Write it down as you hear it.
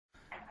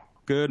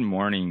Good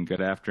morning, good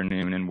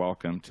afternoon, and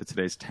welcome to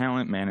today's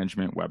Talent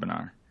Management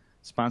webinar,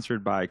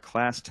 sponsored by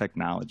Class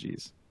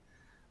Technologies.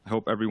 I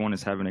hope everyone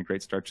is having a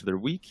great start to their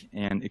week,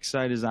 and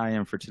excited as I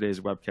am for today's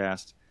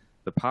webcast,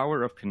 The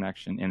Power of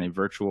Connection in a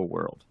Virtual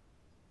World.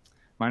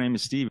 My name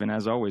is Steve, and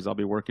as always, I'll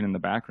be working in the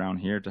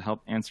background here to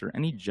help answer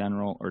any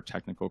general or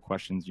technical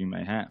questions you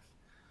may have.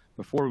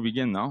 Before we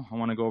begin, though, I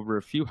want to go over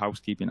a few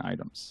housekeeping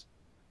items.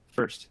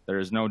 First, there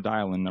is no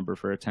dial-in number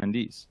for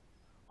attendees.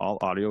 All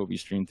audio will be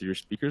streamed through your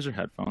speakers or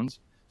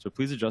headphones, so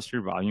please adjust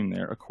your volume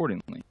there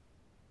accordingly.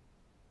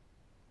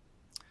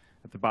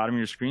 At the bottom of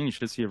your screen, you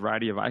should see a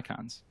variety of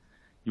icons.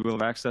 You will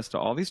have access to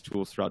all these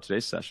tools throughout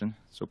today's session,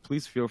 so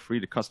please feel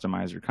free to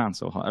customize your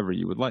console however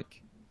you would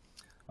like.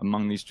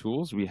 Among these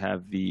tools, we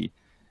have the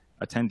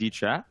attendee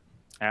chat,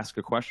 ask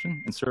a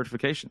question, and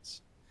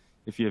certifications.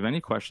 If you have any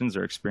questions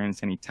or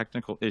experience any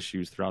technical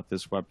issues throughout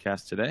this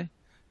webcast today,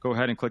 go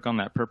ahead and click on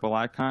that purple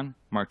icon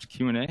marked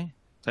Q&A,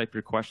 type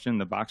your question in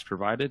the box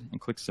provided, and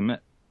click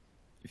Submit.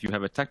 If you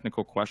have a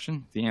technical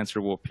question, the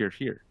answer will appear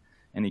here.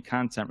 Any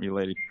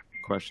content-related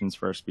questions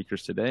for our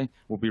speakers today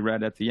will be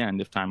read at the end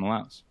if time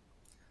allows.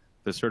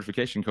 The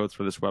certification codes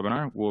for this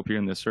webinar will appear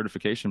in the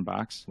certification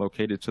box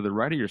located to the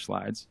right of your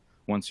slides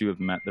once you have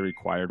met the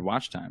required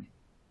watch time.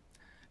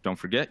 Don't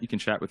forget, you can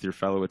chat with your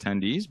fellow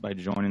attendees by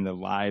joining the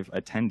live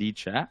attendee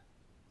chat.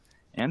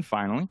 And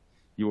finally,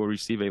 you will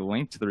receive a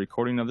link to the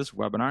recording of this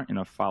webinar in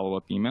a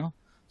follow-up email,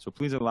 so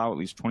please allow at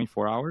least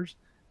 24 hours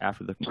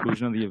after the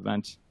conclusion of the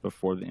event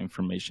before the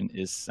information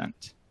is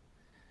sent.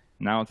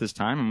 Now at this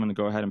time, I'm going to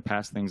go ahead and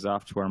pass things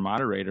off to our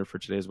moderator for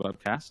today's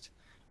webcast.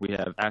 We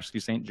have Ashley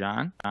St.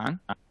 John on.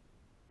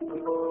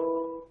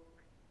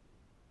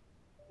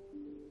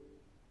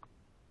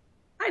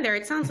 Hi there.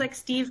 It sounds like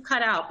Steve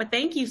cut out, but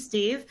thank you,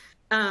 Steve.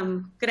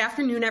 Good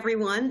afternoon,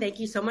 everyone. Thank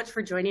you so much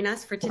for joining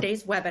us for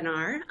today's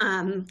webinar.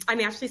 I'm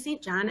Ashley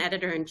St. John,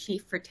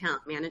 Editor-in-Chief for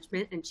Talent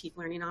Management and Chief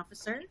Learning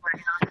Officer.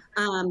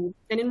 And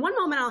in one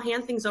moment, I'll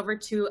hand things over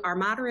to our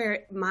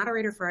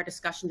moderator for our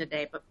discussion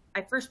today. But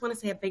I first want to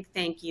say a big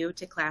thank you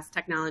to Class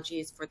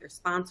Technologies for their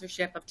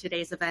sponsorship of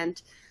today's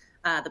event,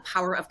 The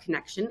Power of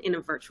Connection in a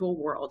Virtual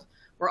World.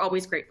 We're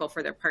always grateful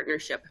for their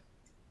partnership.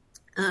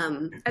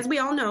 As we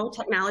all know,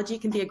 technology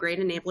can be a great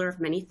enabler of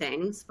many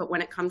things, but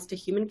when it comes to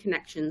human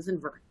connections in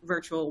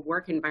virtual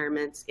work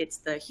environments, it's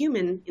the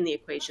human in the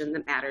equation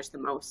that matters the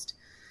most.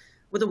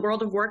 With a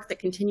world of work that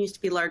continues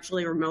to be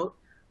largely remote,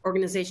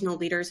 organizational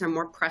leaders are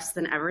more pressed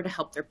than ever to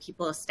help their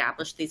people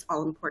establish these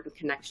all-important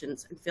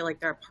connections and feel like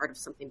they're a part of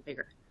something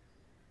bigger.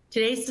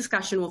 Today's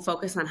discussion will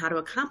focus on how to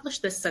accomplish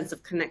this sense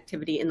of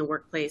connectivity in the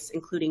workplace,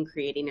 including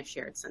creating a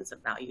shared sense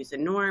of values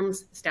and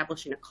norms,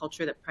 establishing a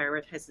culture that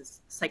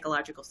prioritizes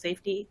psychological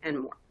safety, and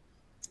more.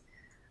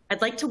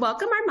 I'd like to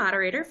welcome our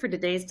moderator for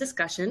today's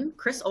discussion,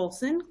 Chris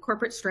Olson,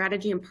 Corporate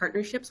Strategy and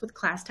Partnerships with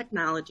Class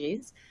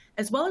Technologies,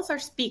 as well as our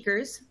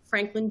speakers,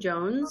 Franklin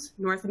Jones,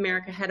 North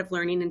America Head of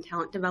Learning and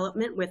Talent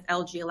Development with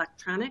LG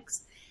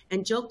Electronics,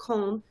 and Jill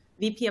Colm,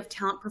 VP of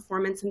Talent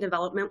Performance and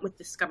Development with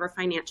Discover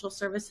Financial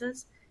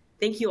Services.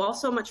 Thank you all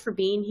so much for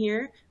being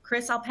here.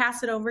 Chris, I'll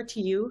pass it over to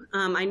you.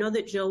 I know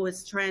that Jill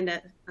was trying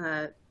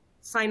to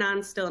sign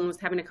on still and was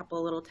having a couple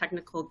of little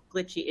technical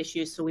glitchy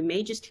issues, so we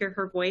may just hear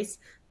her voice,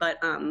 but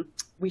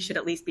we should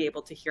at least be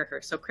able to hear her.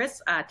 So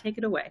Chris, take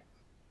it away.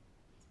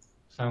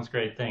 Sounds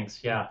great,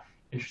 thanks. Yeah,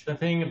 interesting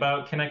thing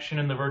about connection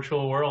in the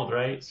virtual world,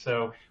 right?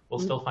 So we'll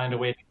still find a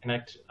way to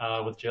connect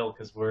with Jill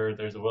because where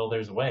there's a will,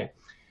 there's a way.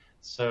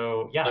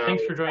 So yeah,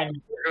 thanks for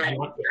joining.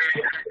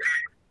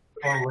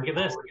 Oh, look at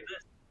this.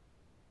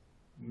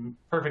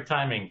 Perfect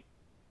timing.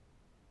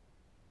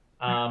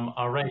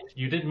 All right,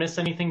 you didn't miss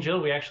anything,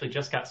 Jill. We actually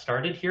just got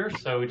started here,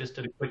 so we just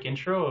did a quick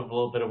intro of a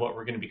little bit of what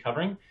we're going to be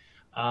covering.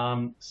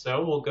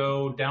 So we'll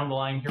go down the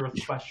line here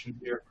with questions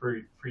here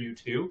for you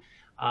too.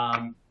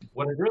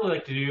 What I'd really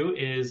like to do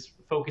is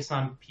focus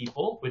on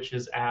people, which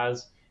is,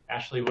 as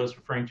Ashley was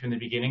referring to in the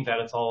beginning,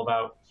 that it's all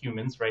about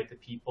humans, right? The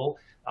people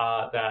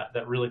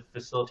that really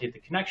facilitate the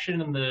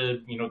connection, and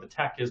the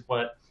tech is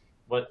what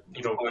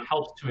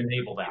helps to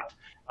enable that.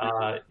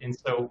 And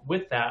so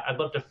with that, I'd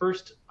love to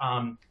first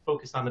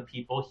focus on the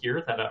people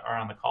here that are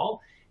on the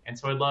call. And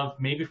so I'd love,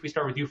 maybe if we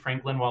start with you,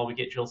 Franklin, while we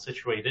get Jill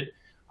situated.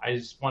 I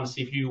just want to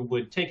see if you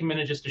would take a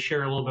minute just to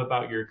share a little bit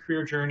about your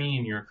career journey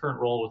and your current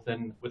role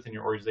within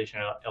your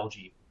organization at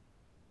LG.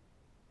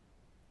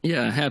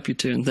 Yeah, happy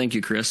to, and thank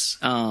you, Chris.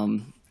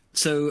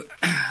 So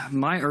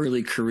my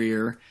early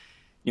career,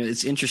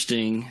 it's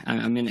interesting.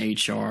 I'm in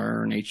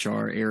HR, an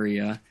HR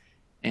area,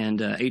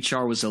 and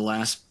HR was the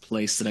last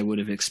place that I would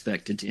have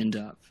expected to end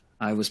up.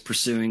 I was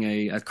pursuing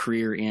a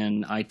career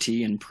in IT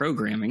and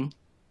programming,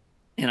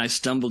 and I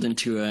stumbled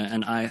into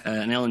an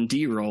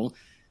L&D role,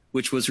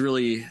 which was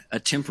really a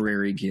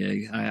temporary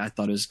gig. I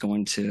thought it was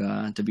going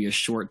to be a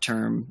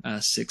short-term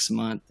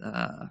 6-month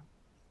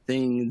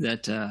thing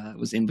that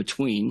was in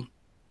between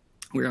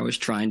where I was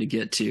trying to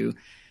get to.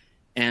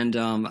 And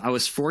I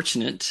was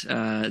fortunate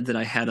that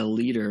I had a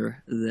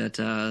leader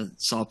that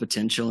saw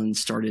potential and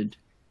started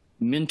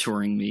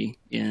mentoring me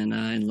in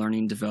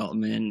learning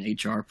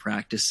development, HR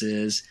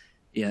practices,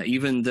 yeah,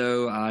 even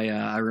though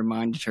I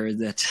reminded her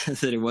that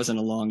that it wasn't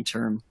a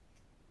long-term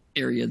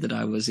area that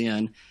I was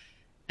in.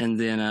 And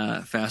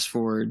then fast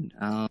forward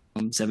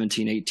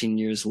 17, 18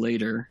 years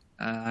later,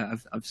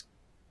 I've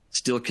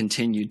still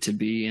continued to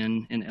be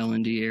in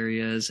L&D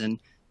areas and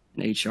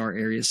in HR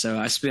areas. So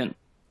I spent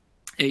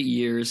 8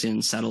 years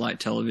in satellite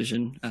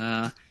television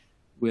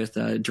with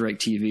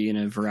DirecTV and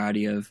a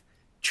variety of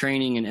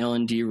training and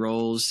L&D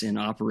roles in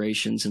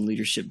operations and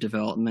leadership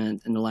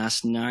development. In the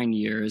last 9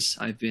 years,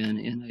 I've been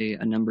in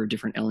a number of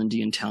different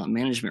L&D and talent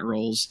management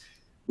roles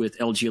with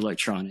LG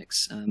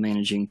Electronics,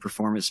 managing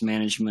performance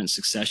management,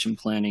 succession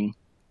planning,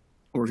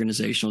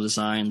 organizational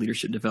design,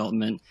 leadership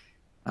development.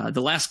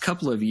 The last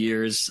couple of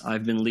years,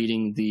 I've been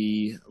leading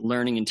the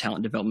Learning and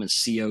Talent Development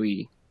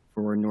COE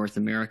for North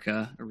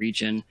America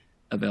region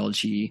of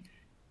LG.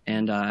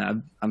 And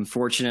I'm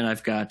fortunate.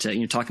 I've got,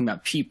 talking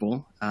about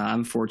people,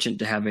 I'm fortunate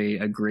to have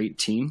a great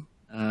team.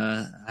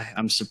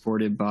 I'm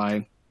supported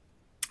by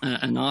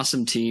an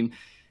awesome team,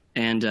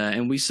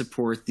 and we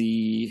support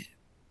the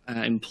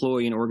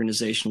employee and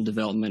organizational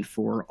development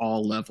for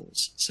all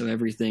levels. So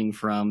everything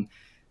from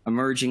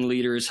emerging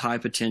leaders, high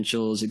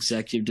potentials,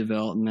 executive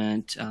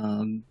development,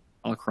 all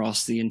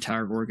across the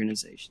entire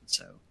organization.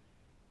 So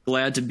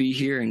glad to be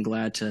here and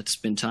glad to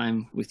spend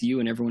time with you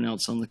and everyone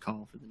else on the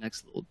call for the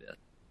next little bit.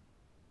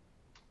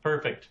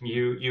 Perfect.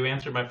 You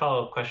answered my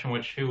follow-up question,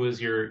 which who was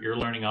your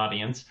learning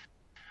audience?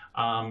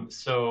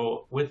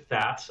 So with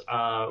that,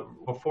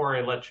 before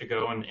I let you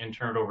go and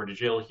turn it over to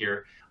Jill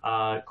here,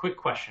 quick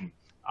question.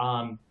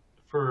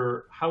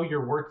 For how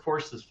your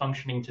workforce is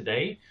functioning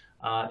today,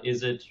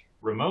 is it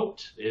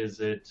remote? Is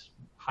it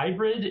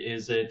hybrid?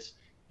 Is it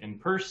in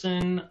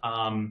person?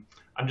 I'm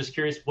just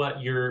curious where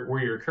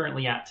you're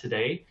currently at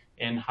today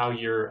and how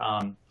you're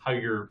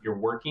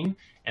working.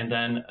 And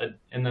then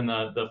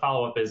the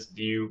follow-up is,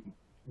 do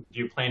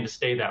you plan to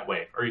stay that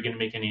way? Or are you going to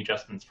make any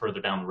adjustments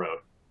further down the road?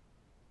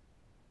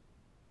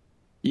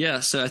 Yeah,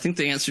 so I think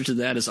the answer to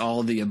that is all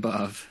of the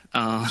above.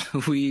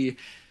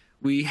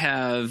 We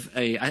have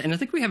and I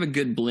think we have a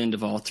good blend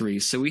of all three.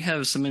 So we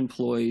have some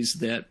employees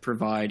that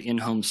provide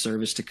in-home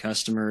service to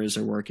customers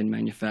or work in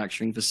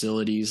manufacturing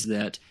facilities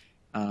that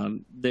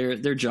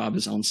their job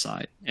is on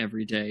site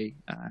every day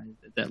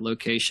at that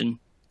location.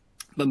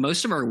 But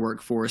most of our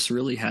workforce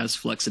really has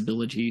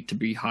flexibility to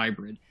be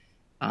hybrid.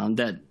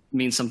 That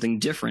means something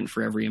different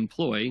for every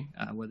employee,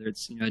 whether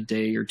it's a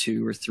day or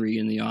 2 or 3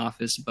 in the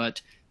office.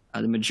 But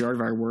the majority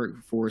of our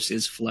workforce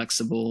is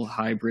flexible,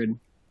 hybrid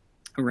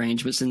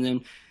arrangements. And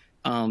then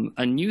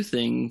a new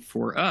thing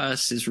for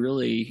us is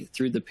really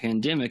through the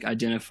pandemic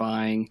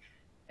identifying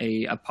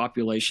a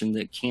population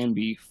that can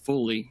be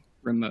fully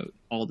remote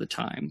all the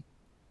time.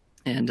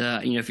 And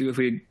if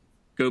we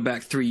go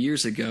back 3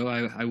 years ago,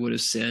 I would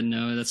have said,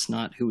 no, that's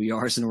not who we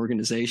are as an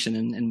organization,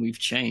 and we've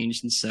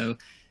changed. And so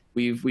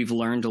we've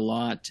learned a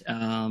lot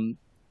on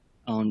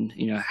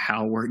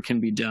how work can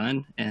be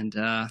done. And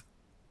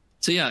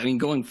so yeah, I mean,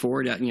 going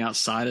forward,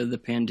 outside of the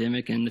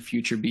pandemic and the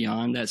future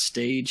beyond that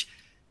stage,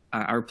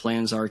 our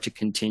plans are to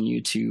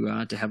continue to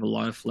have a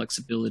lot of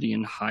flexibility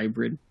and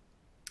hybrid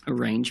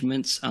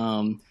arrangements.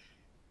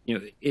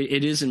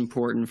 It is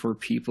important for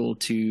people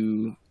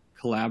to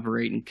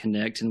collaborate and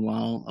connect, and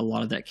while a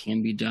lot of that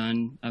can be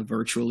done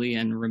virtually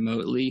and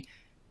remotely,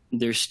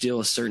 there's still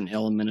a certain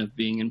element of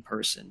being in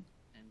person.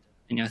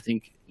 And I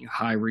think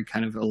hybrid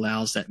kind of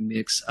allows that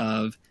mix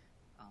of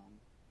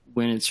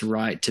when it's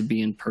right to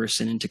be in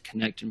person and to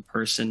connect in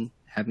person,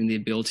 having the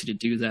ability to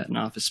do that in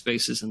office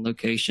spaces and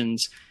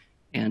locations,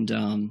 and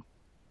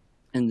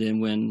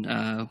then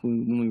when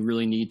we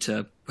really need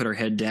to put our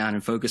head down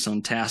and focus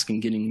on task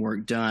and getting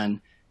work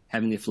done,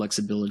 having the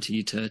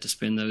flexibility to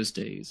spend those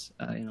days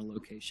in a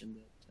location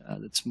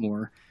that's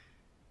more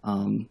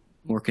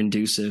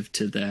conducive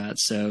to that.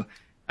 So,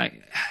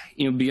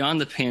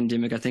 beyond the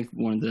pandemic, I think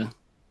one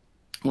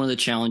of the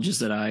challenges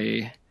that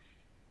I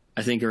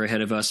think are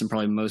ahead of us and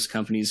probably most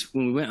companies,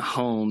 when we went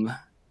home,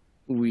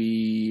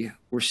 we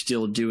were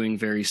still doing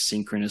very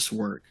synchronous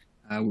work.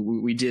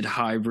 We did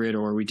hybrid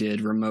or we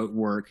did remote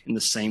work in the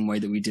same way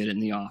that we did it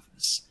in the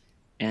office.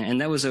 And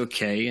that was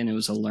okay, and it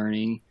was a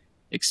learning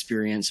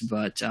experience,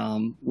 but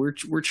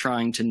we're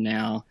trying to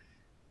now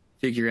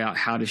figure out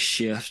how to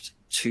shift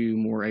to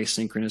more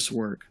asynchronous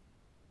work,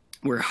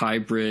 where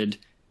hybrid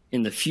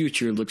in the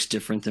future looks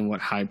different than what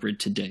hybrid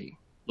today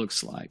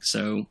looks like.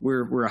 So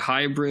we're a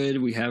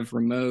hybrid. We have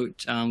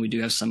remote. We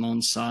do have some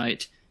on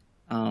site,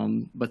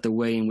 but the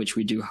way in which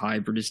we do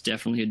hybrid is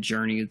definitely a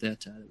journey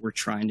that we're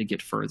trying to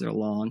get further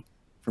along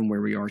from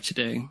where we are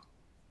today.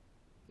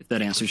 If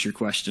that answers your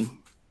question.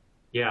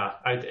 Yeah,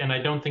 and I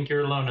don't think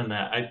you're alone in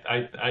that.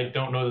 I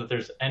don't know that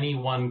there's any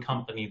one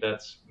company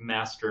that's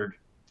mastered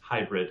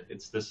hybrid.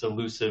 It's this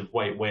elusive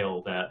white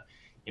whale that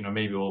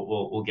maybe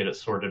we'll get it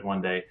sorted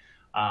one day.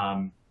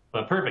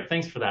 But perfect,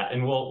 thanks for that,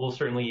 and we'll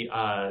certainly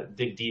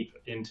dig deep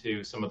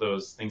into some of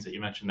those things that you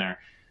mentioned there.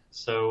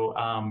 So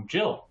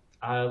Jill,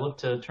 I'd love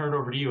to turn it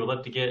over to you. I'd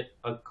love to get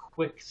a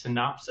quick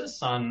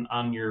synopsis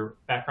on your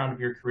background of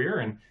your career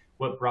and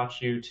what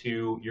brought you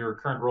to your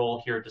current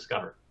role here at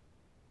Discover.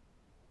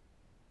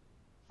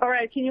 All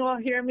right, can you all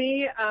hear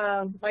me?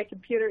 My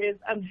computer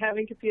I'm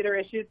having computer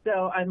issues,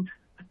 so I'm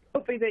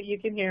hoping that you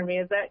can hear me.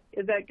 Is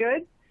that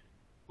good?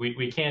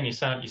 We can. You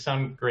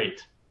sound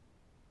great.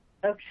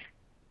 Okay.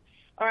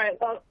 All right.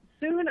 Well,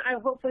 soon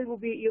you'll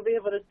be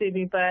able to see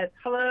me. But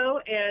hello,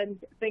 and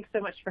thanks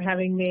so much for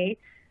having me.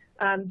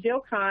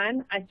 Jill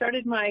Kahn. I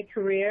started my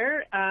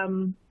career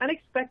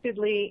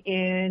unexpectedly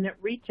in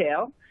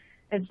retail,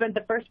 and spent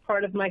the first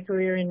part of my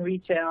career in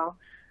retail.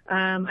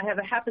 I have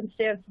a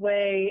happenstance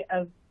way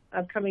of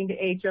coming to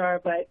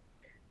HR, but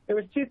there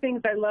was two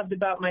things I loved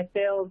about my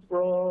sales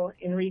role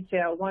in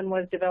retail. One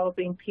was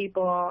developing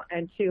people,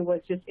 and two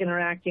was just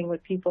interacting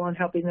with people and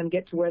helping them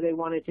get to where they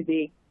wanted to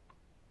be.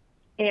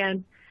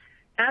 And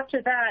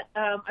after that,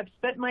 I've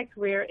spent my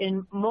career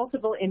in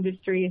multiple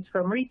industries,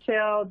 from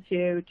retail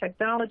to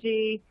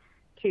technology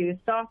to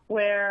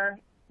software,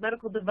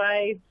 medical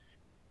device.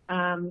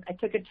 I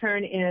took a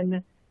turn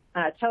in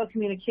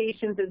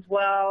telecommunications as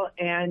well,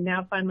 and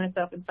now find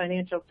myself in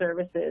financial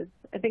services.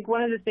 I think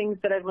one of the things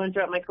that I've learned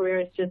throughout my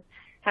career is just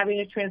having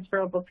a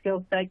transferable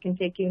skill set can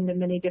take you into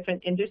many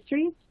different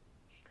industries.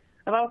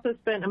 I've also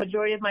spent a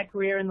majority of my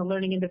career in the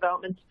learning and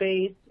development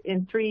space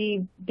in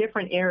 3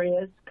 different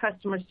areas: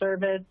 customer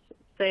service,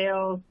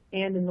 sales,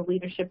 and in the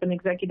leadership and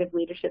executive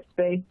leadership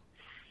space.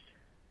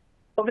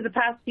 Over the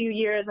past few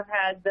years, I've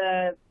had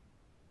the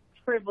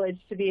privilege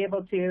to be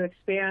able to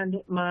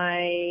expand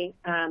my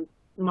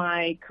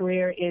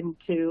career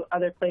into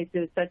other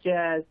places such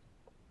as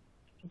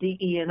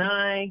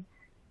DE&I,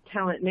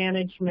 talent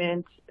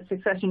management,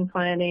 succession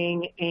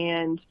planning,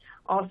 and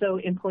also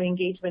employee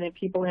engagement and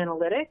people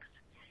analytics.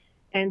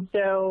 And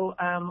so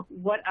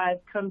what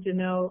I've come to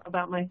know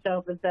about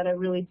myself is that I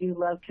really do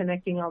love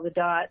connecting all the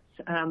dots.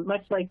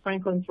 Much like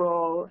Franklin's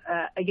role,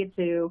 I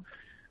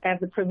have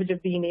the privilege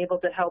of being able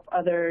to help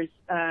others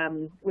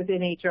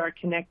within HR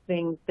connect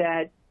things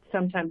that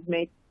sometimes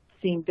may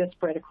seem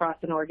disparate across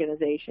an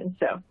organization.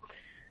 So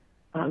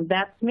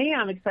that's me.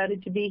 I'm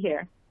excited to be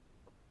here.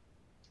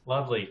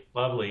 Lovely.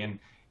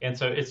 And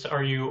so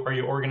are you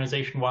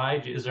organization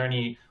wide? Is there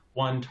any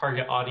one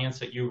target audience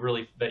that you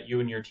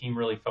and your team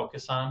really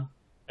focus on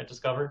at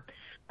Discover?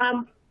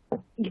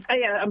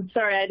 Yeah, I'm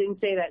sorry, I didn't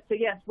say that. So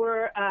yes,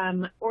 we're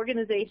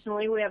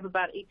organizationally, we have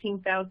about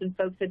 18,000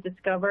 folks at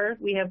Discover.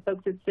 We have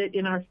folks that sit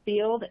in our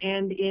field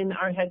and in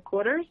our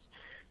headquarters.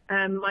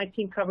 My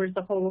team covers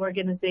the whole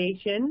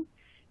organization,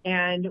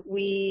 and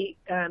we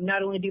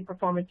not only do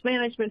performance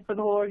management for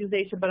the whole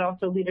organization, but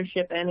also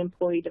leadership and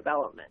employee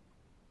development.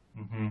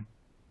 Mm-hmm.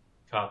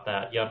 Caught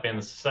that. Yep, and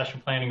the succession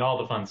planning, all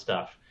the fun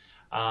stuff.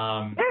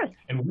 Yes.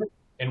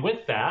 And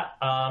with that,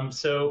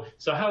 so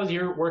how is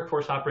your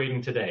workforce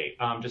operating today?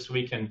 Just so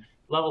we can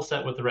level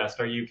set with the rest.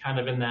 Are you kind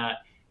of in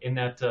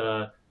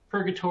that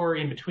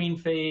purgatory in between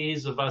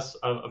phase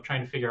of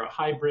trying to figure out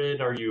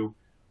hybrid? Are you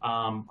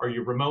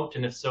remote?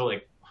 And if so,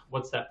 like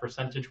what's that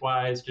percentage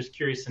wise? Just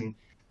curious in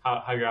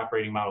how your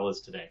operating model is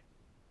today.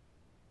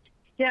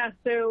 Yeah.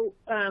 So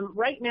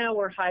right now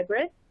we're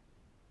hybrid.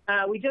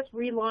 We just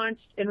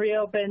relaunched and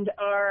reopened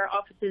our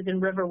offices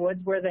in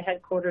Riverwoods, where the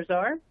headquarters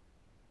are.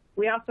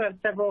 We also have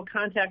several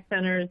contact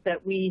centers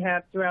that we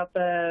have throughout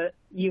the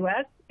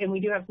U.S., and we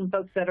do have some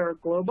folks that are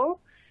global.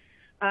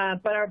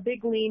 But our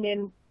big lean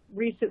in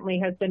recently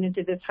has been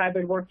into this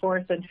hybrid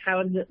workforce and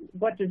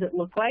what does it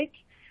look like?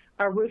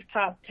 Our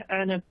rooftop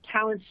and a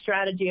talent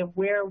strategy of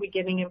where are we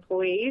getting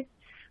employees.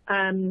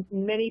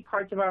 Many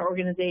parts of our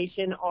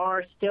organization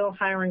are still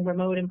hiring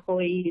remote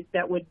employees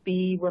that would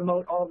be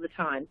remote all the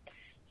time.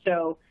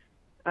 So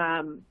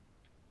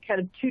kind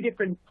of 2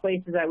 different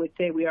places I would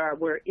say we are.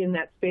 We're in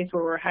that space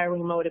where we're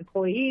hiring remote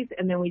employees,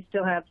 and then we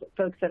still have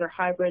folks that are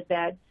hybrid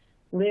that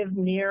live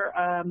near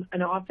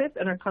an office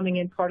and are coming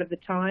in part of the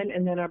time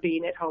and then are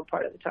being at home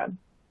part of the time.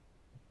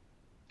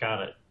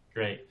 Got it.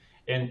 Great.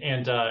 And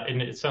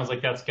it sounds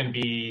like that's going to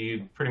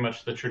be pretty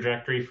much the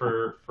trajectory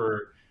for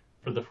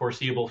the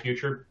foreseeable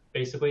future,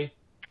 basically,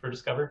 for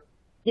Discover?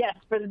 Yes,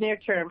 for the near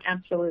term,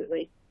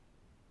 absolutely.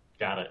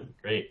 Got it.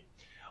 Great.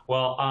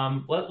 Well,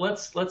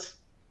 let's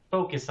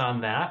focus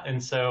on that.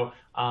 And so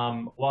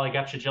while I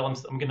got you, Jill,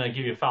 I'm going to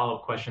give you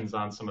follow-up questions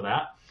on some of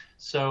that.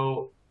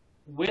 So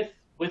with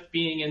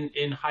being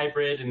in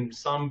hybrid and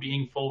some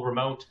being full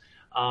remote,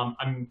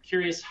 I'm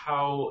curious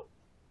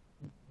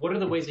what are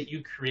the ways that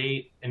you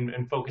create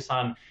and focus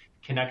on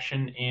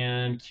connection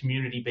and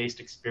community-based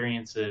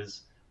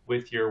experiences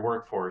with your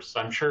workforce?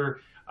 I'm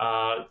sure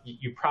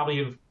you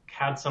probably have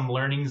had some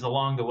learnings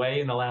along the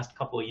way in the last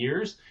couple of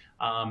years,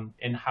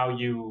 and how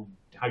you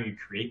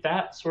create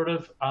that sort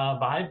of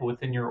vibe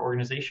within your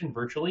organization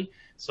virtually.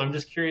 So I'm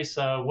just curious,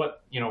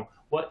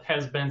 what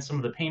has been some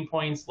of the pain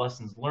points,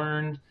 lessons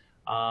learned,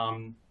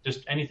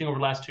 just anything over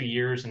the last 2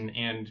 years,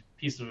 and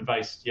pieces of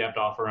advice you have to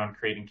offer on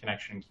creating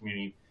connection and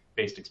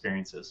community-based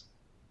experiences.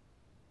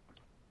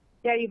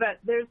 Yeah, you bet.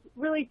 There's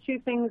really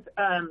 2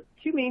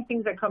 main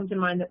things that come to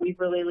mind that we've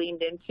really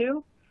leaned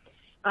into.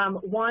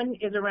 One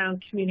is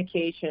around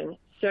communication.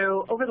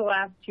 So over the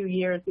last 2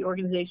 years, the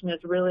organization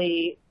has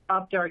really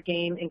upped our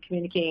game in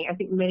communicating. I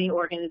think many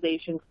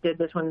organizations did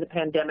this when the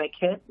pandemic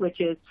hit, which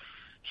is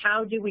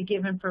how do we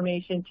give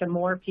information to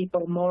more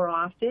people more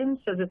often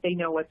so that they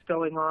know what's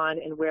going on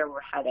and where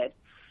we're headed.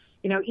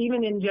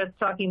 Even in just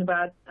talking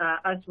about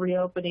us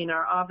reopening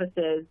our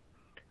offices,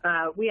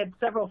 we had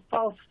several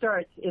false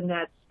starts in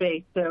that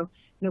space. So,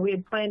 we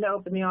had planned to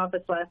open the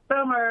office last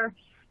summer,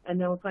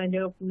 and then we planned to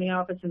open the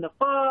office in the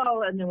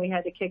fall, and then we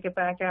had to kick it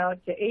back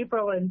out to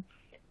April. And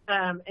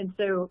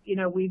so,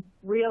 we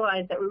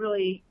realized that we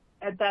really,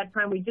 at that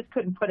time, we just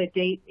couldn't put a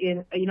date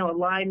in, a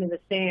line in the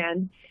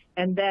sand.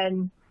 And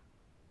then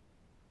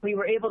we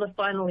were able to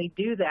finally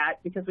do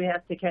that because we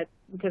had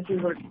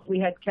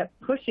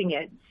kept pushing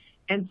it.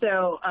 And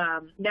so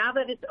now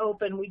that it's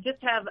open, we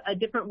just have a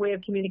different way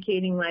of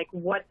communicating, like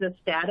what the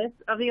status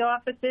of the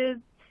office is,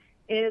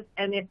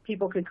 and if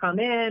people could come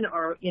in,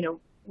 or,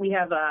 we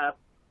have a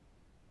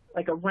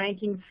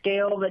ranking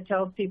scale that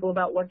tells people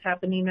about what's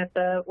happening at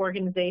the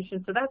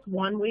organization. So that's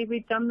one way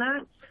we've done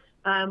that.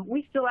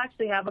 We still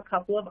actually have a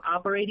couple of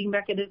operating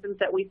mechanisms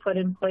that we put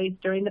in place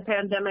during the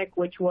pandemic,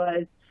 which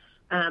was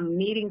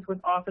meetings with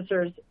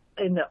officers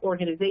in the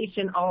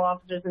organization, all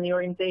officers in the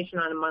organization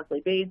on a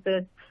monthly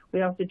basis.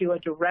 We also do a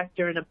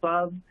director and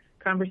above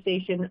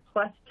conversation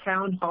plus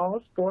town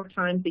halls 4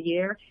 times a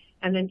year.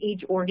 And then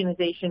each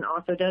organization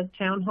also does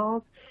town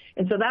halls.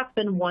 And so that's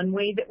been one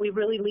way that we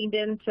really leaned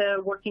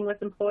into working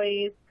with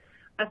employees.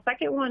 A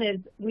second one is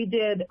we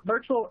did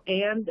virtual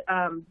and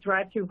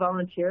drive-through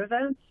volunteer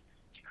events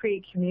to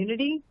create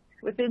community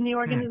within the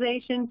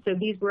organization. So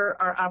these were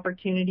our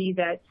opportunity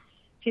that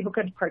people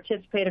could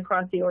participate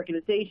across the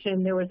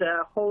organization. There was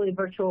a wholly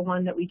virtual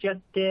one that we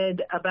just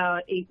did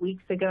about 8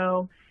 weeks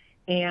ago,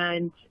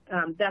 and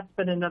that's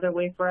been another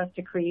way for us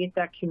to create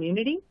that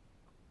community.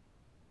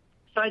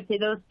 So I'd say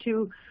those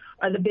two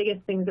are the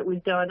biggest things that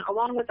we've done,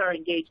 along with our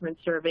engagement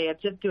survey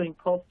of just doing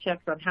pulse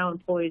checks on how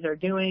employees are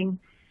doing,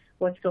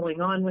 what's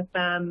going on with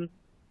them,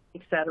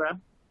 et cetera.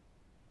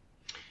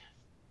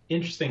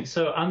 Interesting.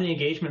 So on the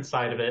engagement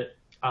side of it,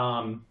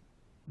 I've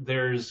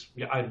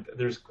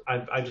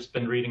just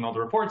been reading all the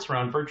reports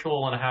around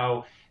virtual and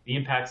how the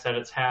impacts that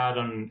it's had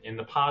in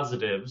the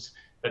positives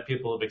that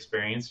people have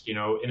experienced, in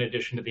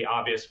addition to the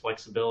obvious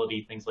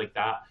flexibility, things like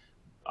that,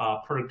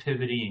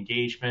 productivity,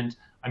 engagement.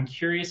 I'm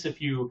curious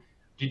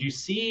did you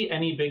see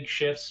any big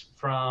shifts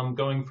from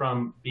going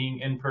from being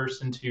in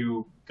person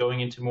to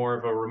going into more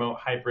of a remote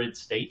hybrid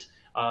state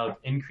of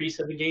increase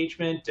of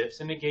engagement,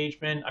 dips in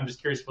engagement? I'm just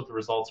curious what the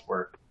results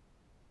were.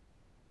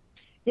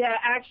 Yeah,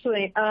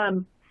 actually,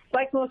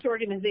 like most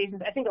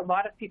organizations, I think a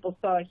lot of people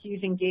saw a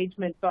huge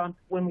engagement bump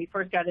when we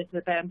first got into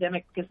the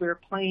pandemic because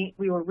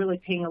we were really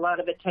paying a lot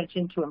of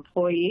attention to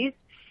employees.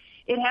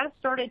 It has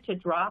started to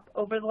drop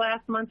over the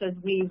last month as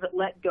we've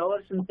let go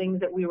of some things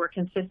that we were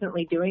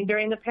consistently doing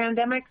during the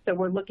pandemic. So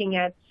we're looking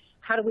at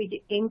how do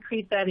we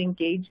increase that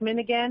engagement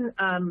again.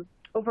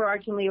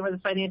 Overarchingly, over the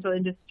financial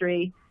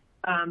industry,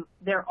 all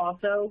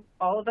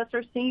of us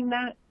are seeing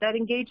that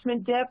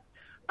engagement dip.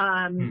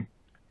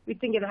 We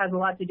think it has a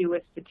lot to do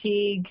with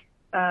fatigue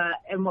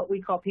and what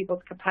we call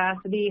people's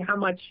capacity, how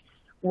much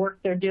work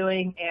they're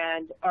doing,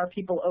 and are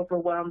people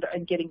overwhelmed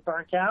and getting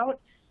burnt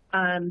out.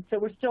 So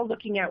we're still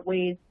looking at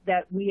ways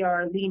that we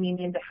are leaning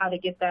into how to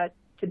get that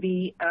to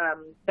be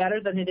better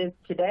than it is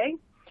today.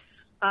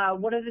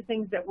 One of the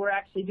things that we're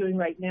actually doing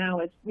right now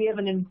is we have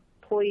an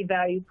employee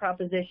value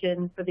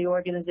proposition for the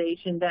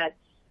organization that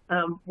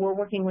we're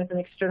working with an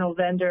external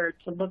vendor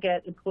to look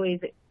at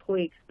employee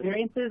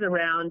experiences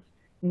around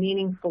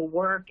meaningful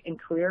work and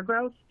career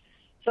growth.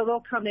 So they'll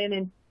come in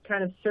and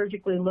kind of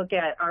surgically look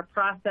at our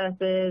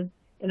processes,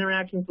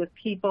 interactions with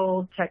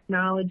people,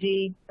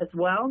 technology as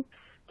well,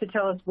 to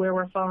tell us where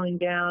we're falling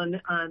down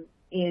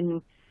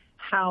in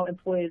how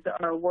employees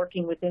are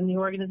working within the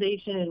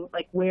organization and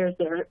like where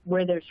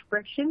there's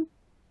friction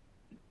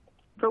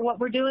for what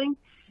we're doing.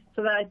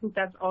 So that I think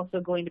that's also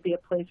going to be a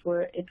place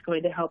where it's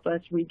going to help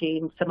us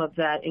regain some of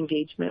that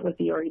engagement with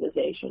the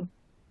organization.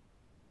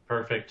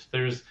 Perfect.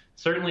 There's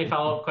certainly a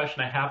follow-up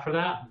question I have for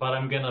that, but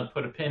I'm going to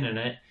put a pin in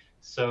it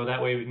so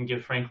that way we can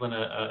give Franklin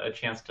a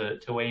chance to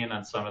weigh in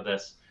on some of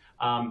this.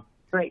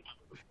 Great.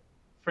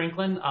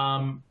 Franklin,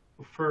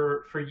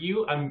 for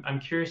you, I'm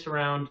curious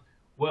around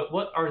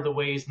what are the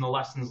ways and the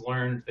lessons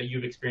learned that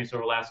you've experienced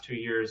over the last 2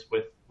 years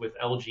with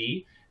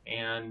LG,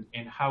 and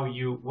how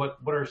what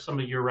are some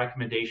of your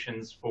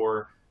recommendations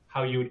for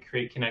how you would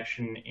create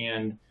connection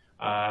and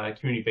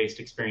community-based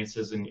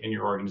experiences in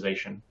your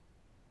organization?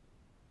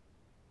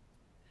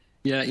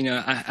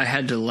 Yeah, I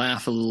had to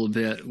laugh a little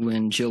bit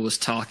when Jill was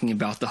talking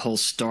about the whole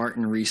start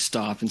and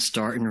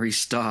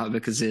restop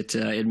because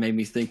it made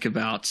me think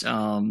about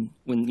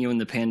when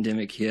the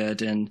pandemic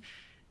hit and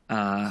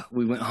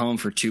we went home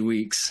for 2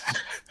 weeks,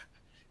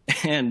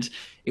 and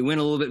it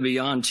went a little bit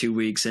beyond 2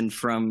 weeks. And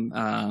from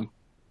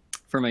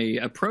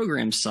a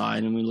program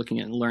side, and we're looking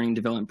at learning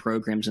development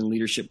programs and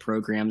leadership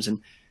programs,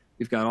 and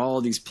we've got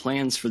all these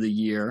plans for the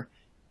year.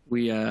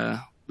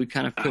 We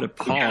kind of put a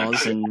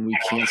pause and we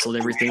canceled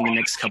everything the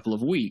next couple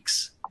of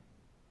weeks.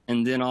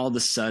 And then all of a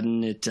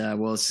sudden it's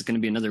going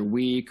to be another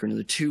week or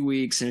another 2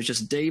 weeks. And it's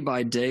just day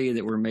by day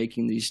that we're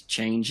making these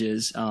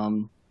changes.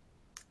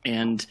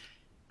 And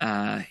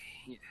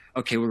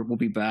okay, we'll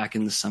be back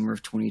in the summer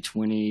of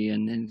 2020,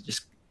 and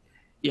just,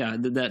 yeah,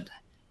 that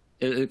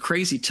a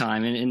crazy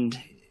time. And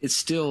it's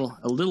still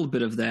a little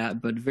bit of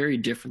that, but very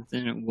different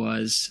than it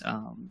was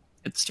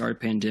at the start of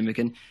the pandemic.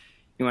 And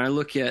when I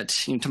look at,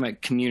 talking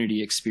about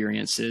community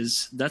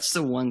experiences, that's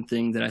the one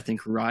thing that I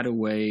think right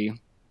away,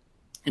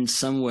 in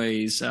some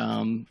ways,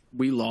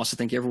 we lost. I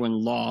think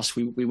everyone lost.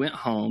 We went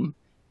home.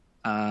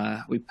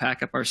 We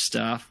pack up our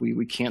stuff.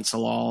 We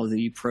cancel all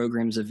the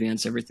programs,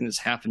 events, everything that's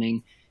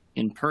happening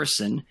in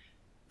person.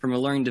 From a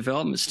learning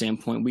development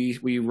standpoint,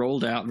 we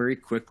rolled out very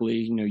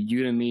quickly,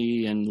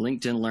 Udemy and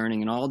LinkedIn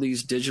Learning and all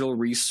these digital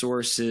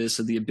resources.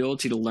 So the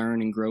ability to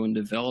learn and grow and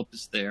develop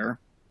is there.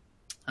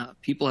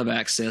 People have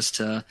access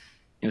to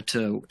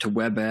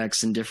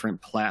WebEx and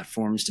different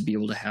platforms to be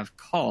able to have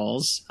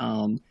calls.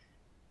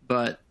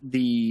 But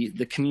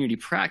the community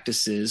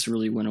practices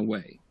really went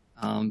away.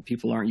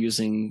 People aren't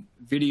using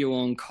video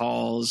on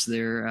calls.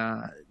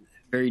 They're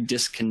very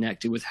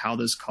disconnected with how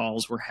those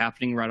calls were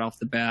happening right off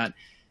the bat.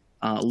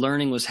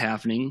 Learning was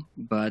happening,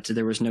 but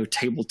there was no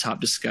tabletop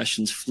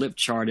discussions, flip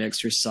chart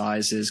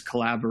exercises,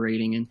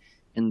 collaborating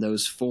in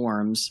those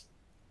forums.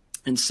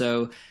 And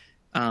so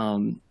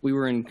we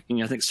were in,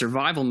 I think,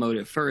 survival mode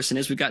at first. And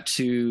as we got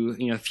to,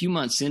 a few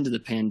months into the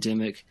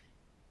pandemic,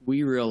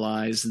 we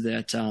realized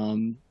that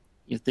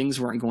things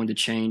weren't going to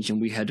change, and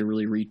we had to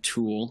really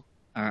retool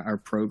our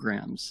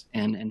programs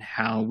and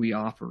how we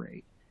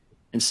operate.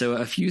 And so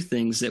a few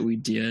things that we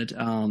did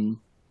on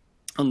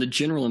the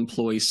general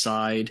employee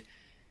side,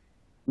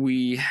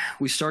 we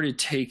started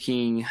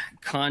taking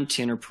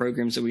content or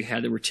programs that we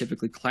had that were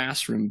typically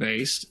classroom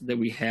based, that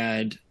we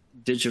had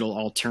digital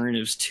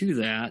alternatives to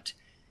that,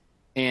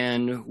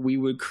 and we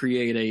would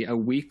create a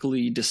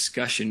weekly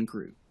discussion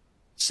group.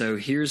 So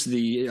here's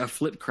a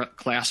flipped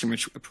classroom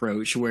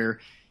approach, where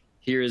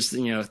here's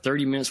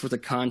 30 minutes worth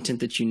of content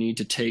that you need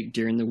to take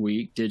during the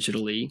week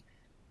digitally,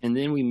 and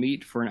then we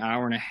meet for an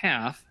hour and a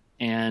half,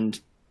 and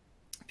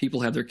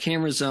people have their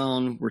cameras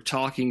on. We're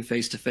talking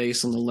face to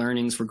face on the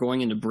learnings. We're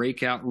going into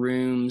breakout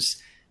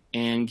rooms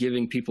and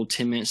giving people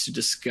 10 minutes to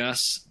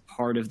discuss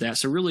part of that.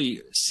 So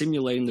really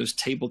simulating those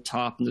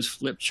tabletop and those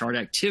flip chart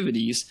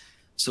activities.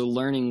 So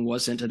learning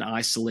wasn't an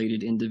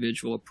isolated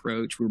individual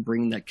approach. We're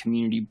bringing that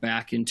community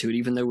back into it,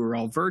 even though we were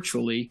all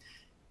virtually.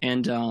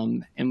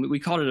 And we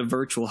called it a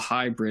virtual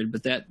hybrid,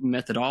 but that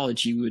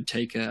methodology would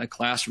take a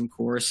classroom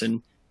course,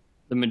 and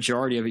the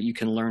majority of it you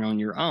can learn on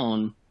your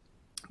own,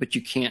 but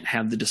you can't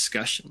have the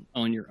discussion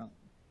on your own.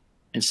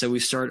 And so we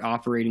started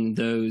operating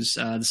those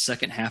the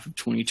second half of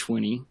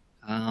 2020.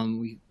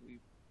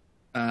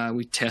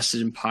 We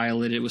tested and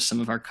piloted with some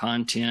of our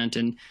content,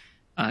 and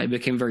it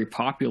became very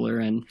popular.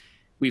 And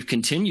we've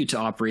continued to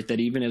operate that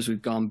even as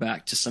we've gone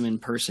back to some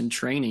in-person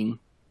training.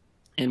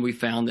 And we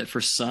found that for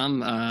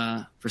some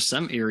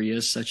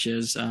areas, such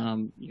as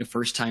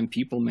first-time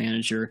people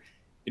manager,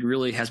 it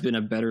really has been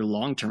a better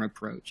long-term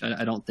approach.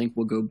 I don't think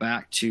we'll go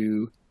back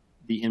to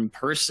the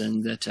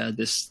in-person. That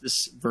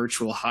this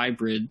virtual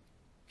hybrid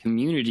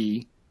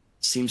community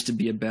seems to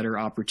be a better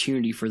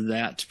opportunity for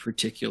that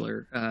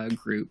particular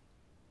group.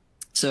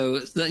 So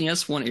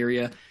that's one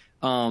area.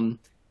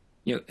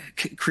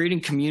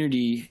 Creating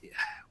community.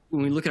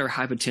 When we look at our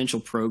high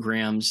potential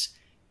programs,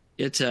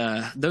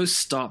 those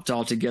stopped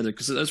altogether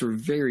because those were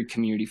very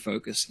community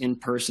focused,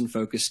 in-person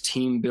focused,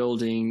 team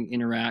building,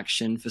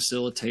 interaction,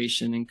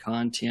 facilitation, and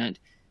content.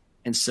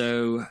 And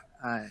so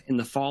in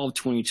the fall of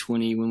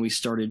 2020, when we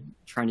started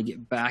trying to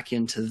get back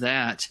into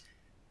that,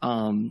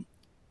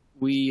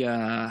 we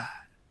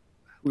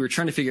were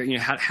trying to figure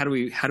out, how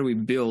do we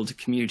build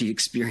community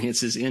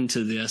experiences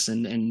into this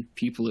and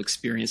people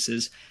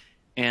experiences.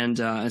 And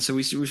so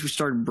we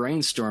started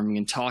brainstorming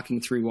and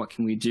talking through what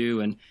can we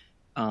do. And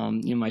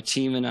my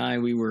team and I,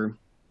 we were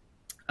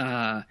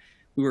going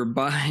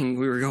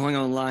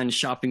online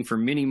shopping for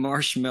mini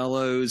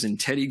marshmallows and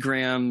Teddy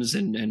Grahams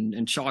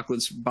and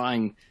chocolates,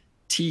 buying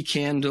tea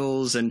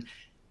candles and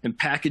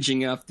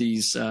packaging up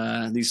these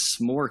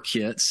s'more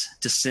kits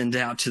to send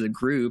out to the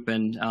group.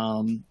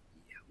 And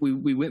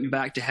we went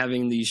back to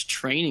having these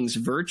trainings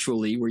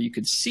virtually where you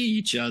could see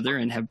each other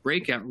and have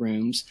breakout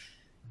rooms.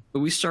 But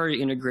we started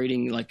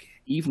integrating like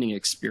evening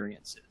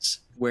experiences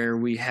where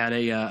we had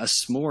a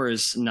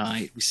s'mores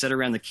night. We sat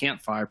around the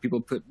campfire.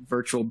 People put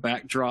virtual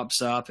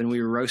backdrops up, and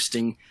we were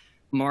roasting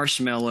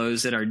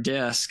marshmallows at our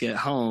desk at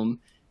home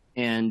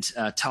and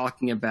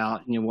talking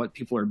about what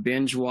people are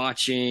binge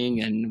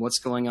watching and what's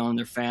going on in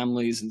their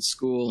families and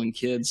school and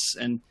kids.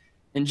 And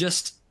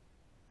just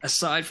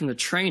aside from the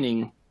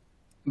training,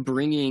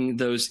 bringing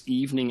those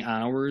evening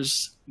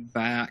hours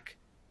back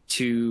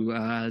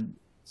to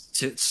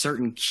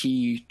certain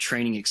key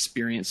training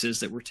experiences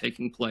that were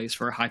taking place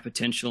for our high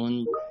potential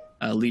and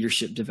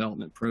leadership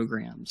development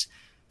programs.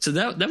 So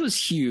that was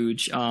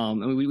huge.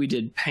 We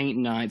did paint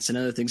nights and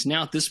other things.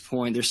 Now at this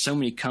point, there's so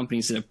many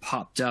companies that have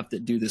popped up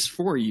that do this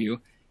for you.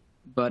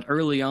 But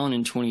early on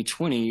in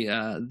 2020,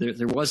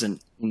 there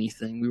wasn't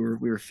anything. We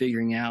were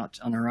figuring out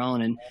on our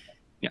own. And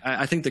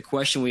I think the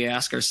question we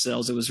asked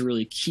ourselves that was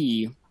really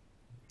key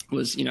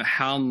was,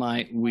 how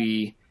might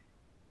we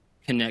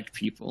connect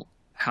people?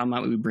 How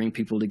might we bring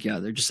people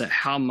together? Just that,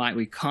 how might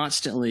we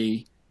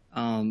constantly,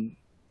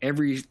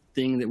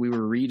 everything that we were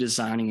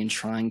redesigning and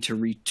trying to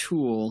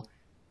retool,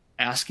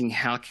 asking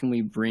how can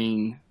we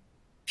bring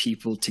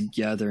people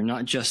together,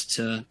 not just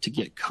to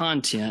get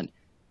content,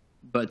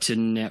 but to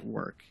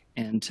network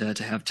and to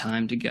have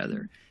time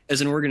together.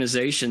 As an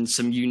organization,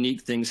 some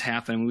unique things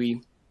happen.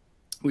 We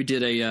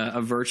did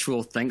a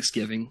virtual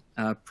Thanksgiving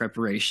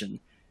preparation.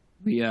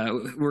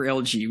 We're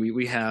LG.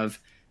 We have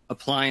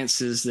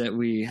appliances that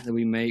we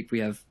make. We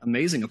have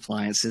amazing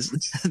appliances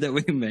that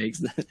we make.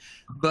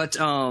 But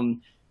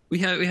we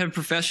had a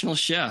professional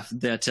chef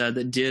that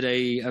did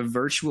a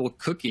virtual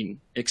cooking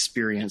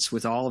experience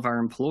with all of our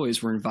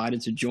employees. Were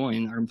invited to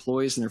join. Our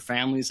employees and their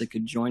families, they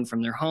could join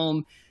from their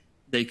home.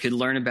 They could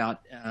learn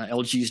about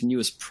LG's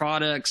newest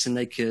products, and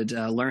they could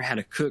learn how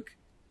to cook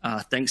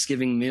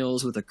Thanksgiving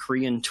meals with a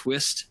Korean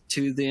twist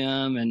to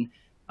them. And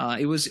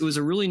it was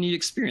a really neat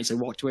experience. I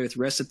walked away with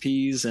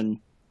recipes and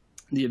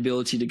the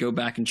ability to go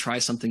back and try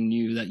something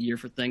new that year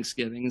for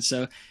Thanksgiving. And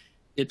so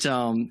it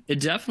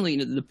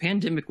definitely, the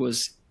pandemic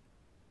was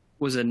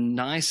a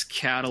nice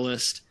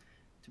catalyst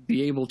to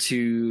be able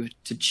to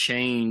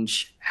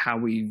change how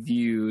we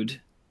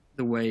viewed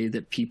the way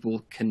that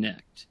people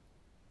connect.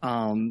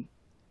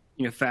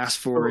 Fast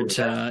forward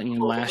to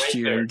last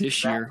year and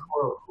this year.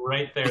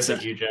 Right there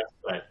that you just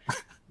said.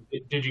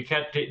 Did you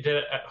catch?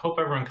 I hope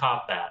everyone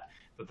caught that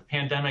the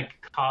pandemic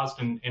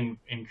caused and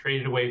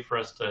created a way for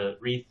us to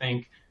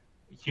rethink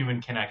human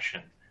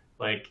connection.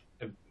 That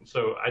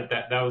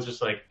was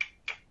just like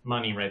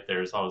money right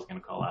there is always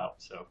going to call out.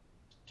 So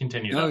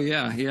continue. Oh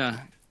yeah.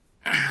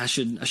 I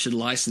should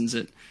license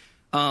it.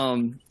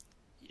 Looking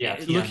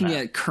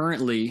at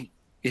currently,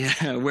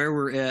 where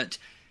we're at,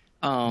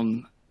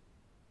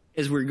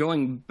 as we're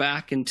going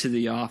back into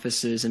the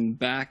offices and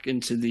back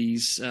into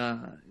these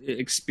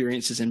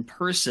experiences in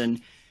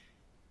person,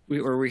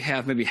 we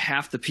have maybe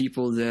half the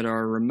people that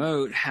are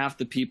remote, half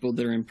the people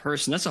that are in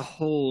person. That's a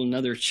whole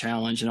nother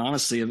challenge. And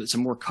honestly, it's a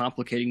more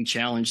complicated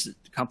challenge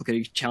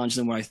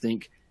than what I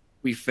think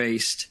we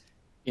faced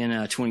in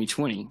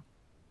 2020.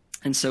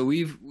 And so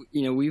we've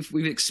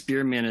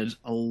experimented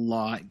a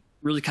lot,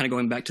 really kind of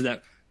going back to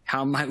that,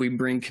 how might we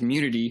bring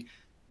community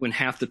when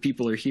half the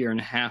people are here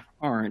and half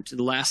aren't.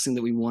 The last thing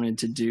that we wanted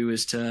to do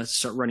is to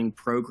start running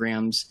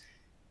programs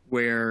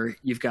where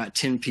you've got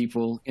 10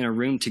 people in a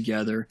room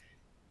together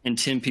and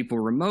 10 people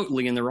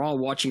remotely, and they're all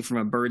watching from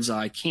a bird's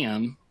eye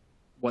cam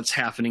what's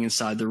happening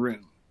inside the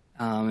room,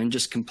 and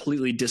just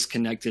completely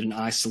disconnected and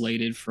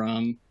isolated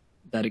from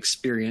that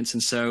experience.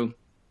 And so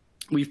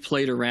we've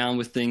played around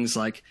with things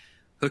like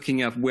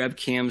hooking up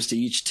webcams to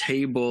each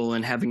table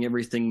and having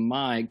everything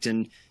mic'd,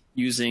 and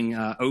using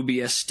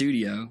OBS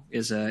Studio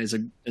is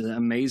an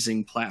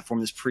amazing platform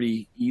that's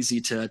pretty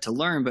easy to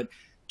learn, but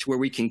to where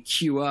we can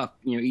queue up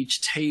each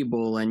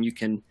table, and you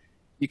can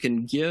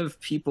give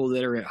people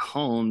that are at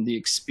home the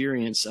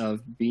experience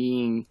of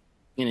being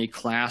in a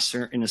class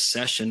or in a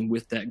session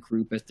with that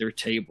group at their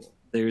table.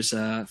 There's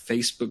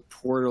Facebook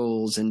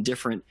portals and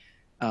different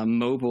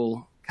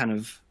mobile kind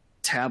of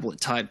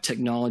tablet type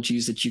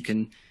technologies that you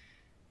can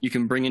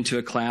bring into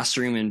a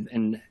classroom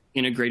and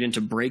integrate into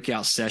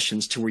breakout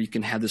sessions, to where you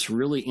can have this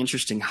really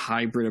interesting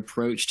hybrid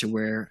approach to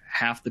where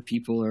half the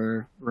people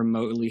are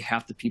remotely,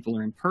 half the people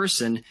are in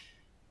person,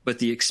 but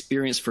the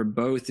experience for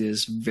both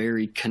is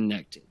very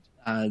connected.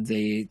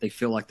 They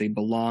feel like they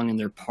belong and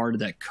they're part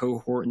of that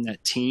cohort and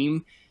that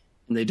team,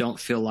 and they don't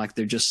feel like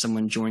they're just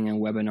someone joining a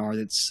webinar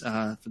that's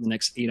for the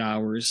next 8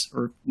 hours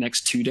or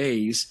next 2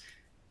 days,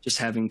 just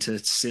having to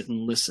sit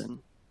and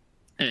listen.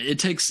 It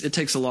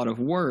takes a lot of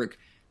work,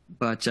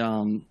 but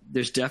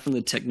there's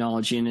definitely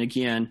technology. And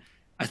again,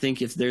 I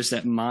think if there's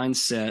that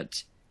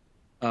mindset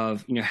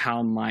of,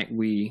 how might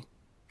we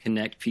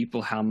connect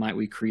people, how might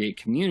we create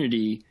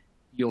community,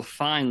 you'll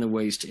find the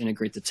ways to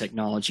integrate the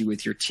technology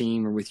with your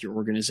team or with your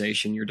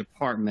organization, your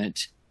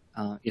department,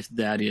 if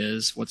that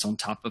is what's on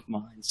top of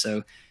mind.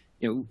 So,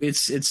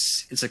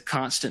 it's a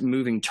constant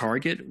moving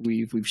target.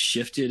 We've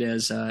shifted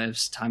as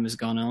time has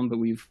gone on, but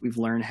we've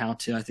learned how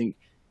to. I think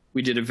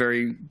we did a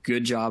very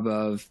good job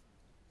of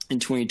in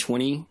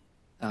 2020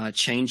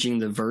 changing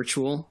the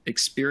virtual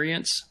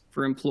experience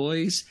for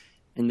employees,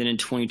 and then in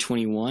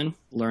 2021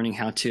 learning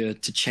how to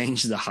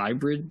change the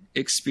hybrid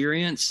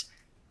experience.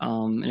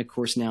 And of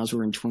course, now as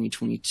we're in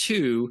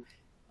 2022,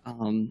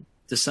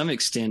 to some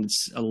extent,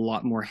 it's a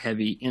lot more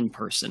heavy in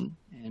person,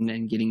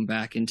 and getting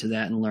back into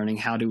that and learning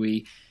how do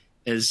we,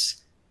 as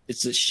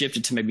it's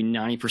shifted to maybe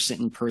 90%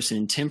 in person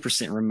and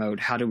 10% remote,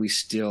 how do we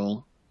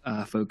still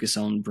focus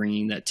on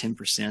bringing that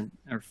 10%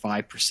 or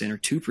 5% or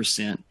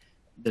 2%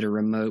 that are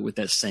remote with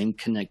that same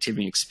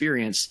connectivity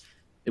experience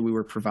that we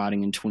were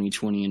providing in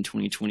 2020 and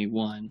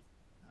 2021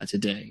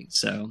 today.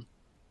 So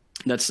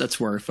that's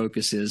where our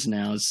focus is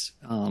now,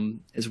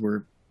 as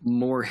we're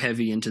more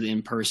heavy into the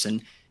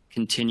in-person,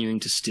 continuing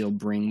to still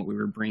bring what we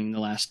were bringing the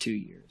last 2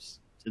 years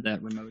to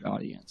that remote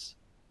audience.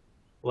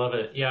 Love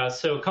it. Yeah.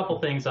 So a couple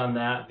things on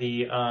that.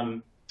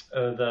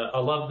 I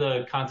love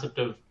the concept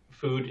of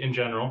food in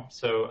general.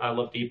 So I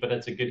love to eat, but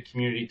it's a good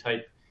community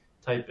type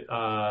type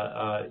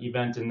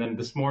event, and then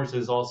the s'mores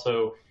is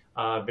also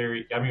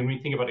very. I mean, when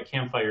you think about it,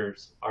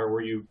 campfires are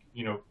where you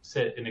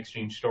sit and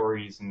exchange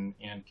stories and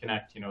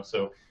connect.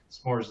 So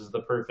s'mores is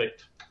the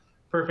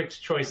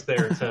perfect choice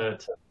there to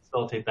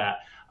facilitate that.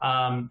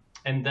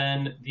 And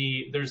then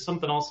there's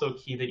something also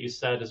key that you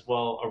said as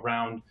well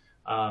around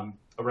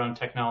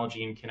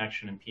technology and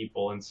connection and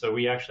people. And so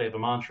we actually have a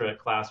mantra at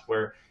class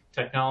where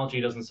technology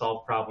doesn't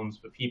solve problems,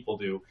 but people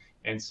do.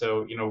 And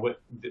so,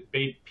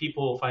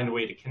 people will find a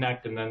way to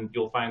connect, and then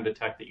you'll find the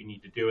tech that you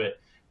need to do it.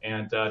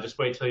 And just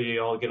wait till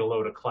you all get a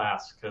load of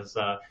class, because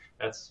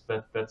that's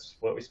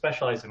what we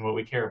specialize in, what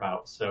we care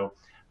about. So,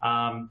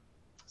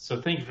 so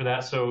thank you for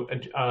that. So,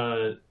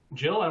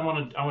 Jill, I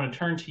want to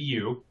turn to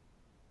you.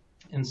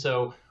 And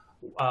so,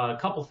 a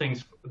couple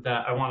things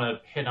that I want to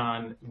hit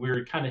on. We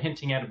were kind of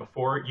hinting at it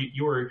before.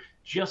 You were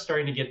just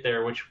starting to get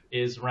there, which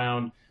is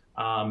around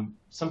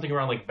something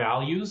around like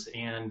values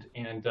and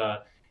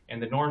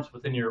the norms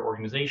within your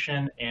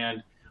organization.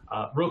 And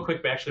real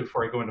quick, actually,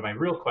 before I go into my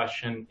real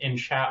question, in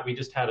chat, we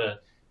just had a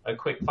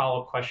quick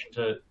follow-up question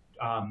to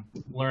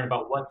learn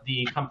about what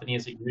the company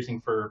is that you're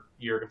using for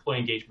your employee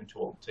engagement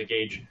tool to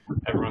gauge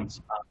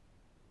everyone's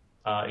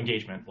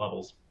engagement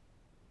levels.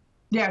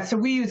 Yeah, so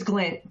we use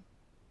Glint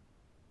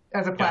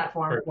as a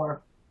platform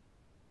for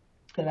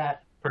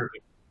that.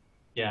 Perfect.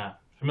 Yeah,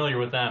 familiar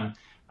with them.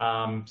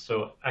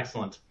 So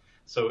excellent.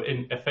 So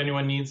if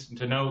anyone needs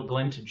to know,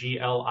 Glint,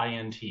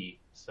 Glint.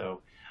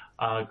 So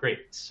great.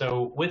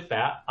 So with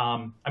that,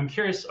 I'm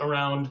curious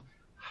around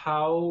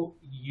how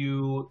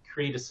you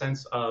create a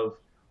sense of,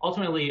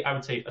 ultimately, I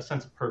would say a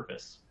sense of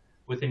purpose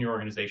within your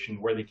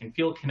organization, where they can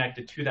feel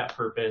connected to that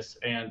purpose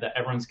and that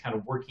everyone's kind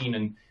of working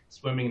and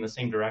swimming in the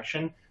same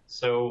direction.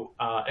 So,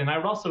 and I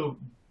would also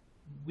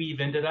weave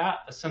into that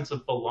a sense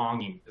of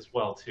belonging as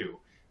well, too.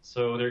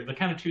 So they're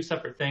kind of two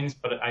separate things,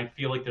 but I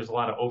feel like there's a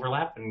lot of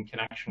overlap and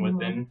connection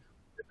within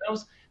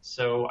those.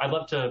 So I'd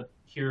love to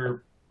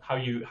hear how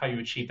you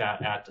achieve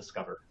that at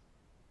Discover.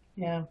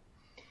 Yeah,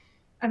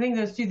 I think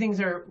those two things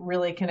are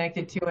really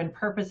connected too. And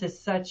purpose is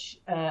such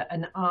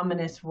an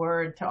ominous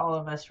word to all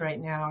of us right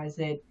now. Is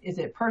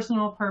it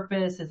personal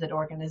purpose? Is it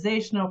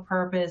organizational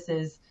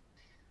purpose?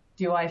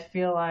 Do I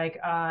feel like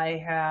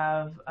I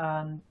have,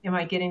 am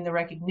I getting the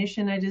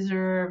recognition I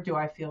deserve? Do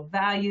I feel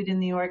valued in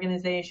the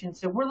organization?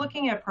 So we're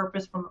looking at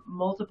purpose from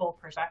multiple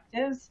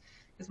perspectives,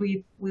 because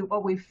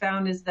what we've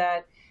found is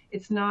that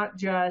it's not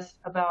just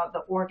about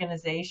the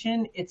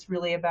organization. It's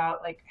really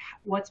about, like,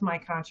 what's my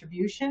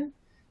contribution?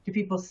 Do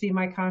people see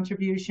my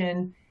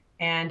contribution,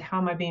 and how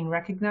am I being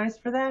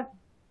recognized for that?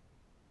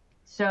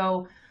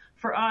 So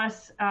for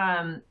us,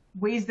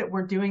 ways that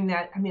we're doing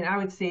that, I mean, I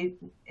would say,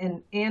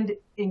 and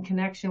in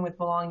connection with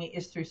belonging,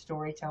 is through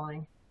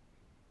storytelling.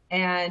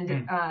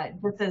 And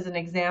just as an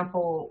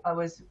example, I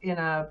was in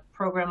a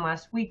program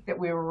last week that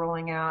we were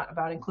rolling out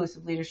about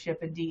inclusive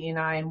leadership and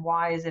DE&I, and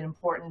why is it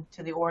important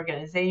to the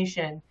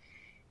organization.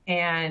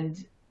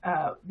 And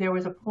there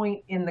was a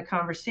point in the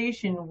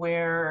conversation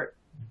where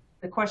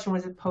the question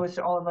was posed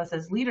to all of us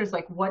as leaders,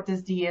 like, what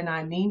does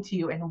DE&I mean to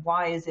you, and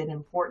why is it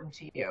important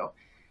to you?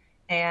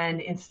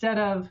 And instead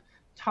of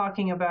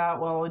talking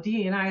about, well,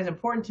 DE&I is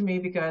important to me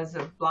because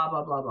of blah,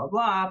 blah, blah, blah,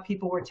 blah,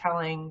 people were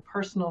telling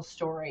personal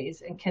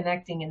stories and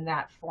connecting in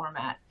that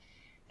format.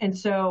 And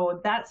so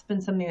that's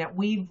been something that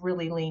we've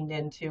really leaned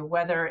into,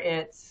 whether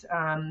it's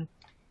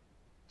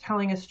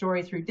telling a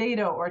story through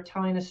data, or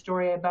telling a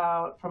story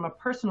about from a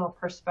personal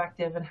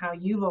perspective and how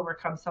you've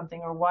overcome something,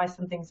 or why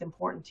something's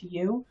important to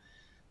you.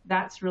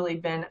 That's really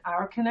been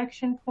our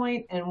connection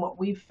point. And what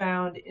we've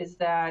found is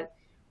that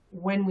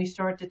when we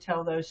start to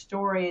tell those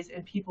stories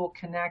and people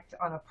connect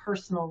on a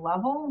personal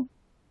level,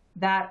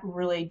 that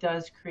really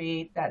does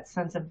create that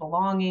sense of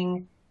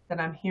belonging, that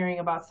I'm hearing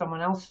about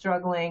someone else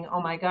struggling.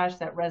 Oh my gosh,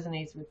 that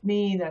resonates with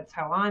me. That's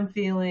how I'm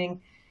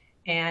feeling.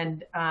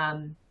 And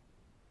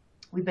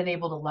we've been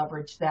able to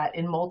leverage that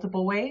in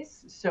multiple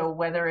ways. So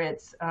whether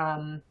it's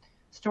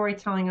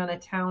storytelling on a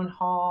town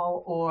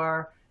hall,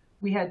 or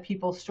we had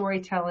people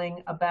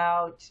storytelling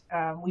about,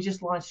 we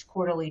just launched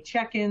quarterly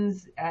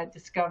check-ins at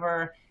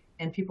Discover,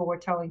 and people were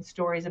telling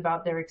stories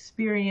about their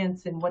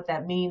experience and what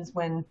that means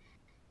when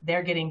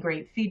they're getting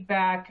great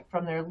feedback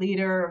from their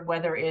leader,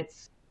 whether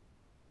it's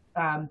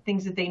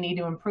things that they need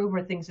to improve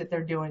or things that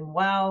they're doing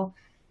well,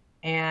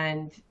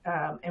 and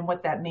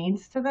what that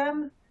means to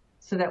them,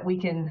 so that we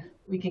can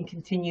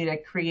continue to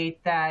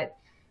create that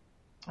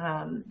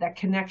that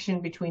connection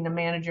between a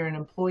manager and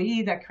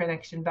employee, that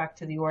connection back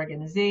to the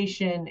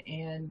organization,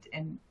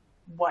 and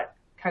what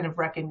kind of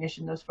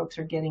recognition those folks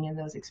are getting in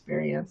those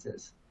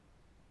experiences.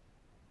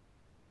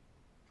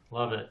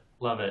 Love it.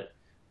 Love it.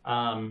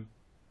 All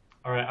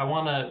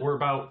right. We're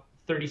about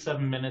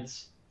 37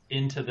 minutes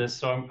into this,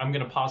 so I'm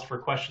going to pause for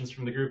questions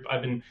from the group.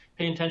 I've been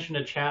paying attention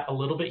to chat a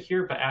little bit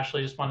here, but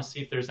Ashley, I just want to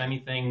see if there's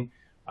anything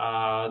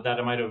that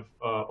I might have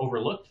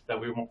overlooked that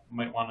we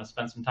might want to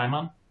spend some time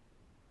on.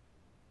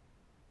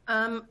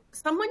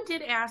 Someone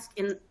did ask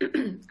in,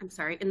 I'm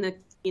sorry,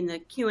 in the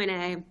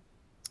Q&A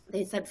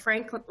They said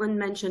Franklin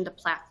mentioned a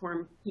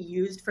platform he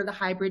used for the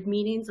hybrid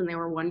meetings, and they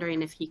were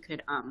wondering if he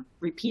could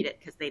repeat it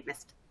because they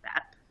missed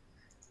that.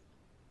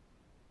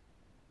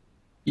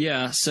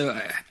 Yeah, so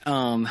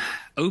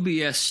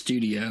OBS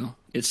Studio,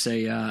 it's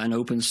an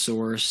open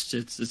source,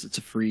 it's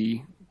a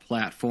free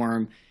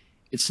platform.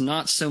 It's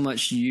not so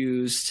much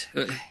used.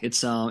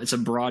 It's a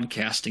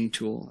broadcasting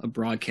tool, a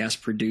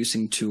broadcast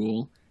producing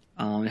tool.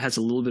 It has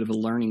a little bit of a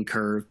learning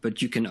curve,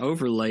 but you can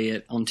overlay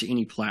it onto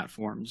any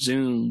platform,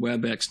 Zoom,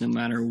 WebEx, no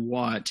matter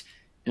what.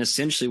 And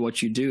essentially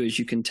what you do is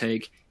you can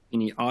take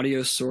any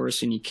audio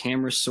source, any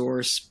camera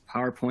source,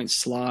 PowerPoint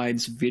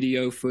slides,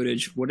 video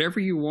footage, whatever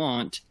you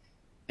want,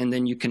 and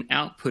then you can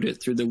output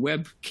it through the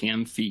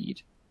webcam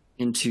feed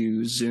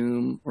into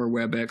Zoom or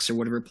WebEx or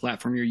whatever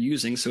platform you're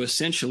using. So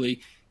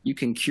essentially, you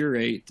can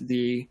curate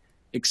the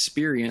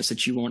experience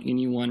that you want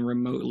anyone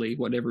remotely.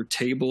 Whatever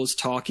table is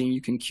talking,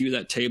 you can cue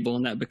that table,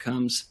 and that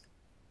becomes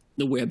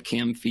the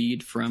webcam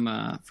feed from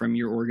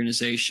your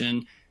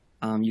organization.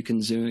 You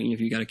can zoom. If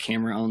you got a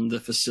camera on the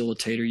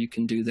facilitator, you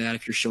can do that.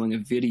 If you're showing a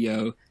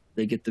video,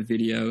 they get the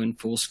video in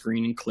full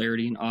screen and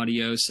clarity and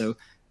audio. So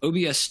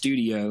OBS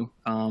Studio,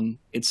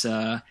 there's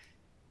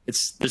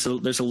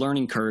a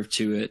learning curve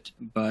to it,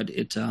 but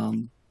it's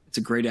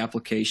a great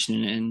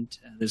application, and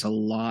there's a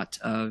lot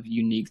of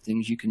unique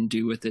things you can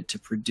do with it to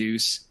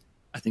produce,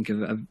 I think,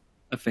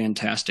 a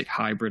fantastic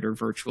hybrid or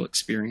virtual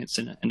experience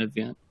in an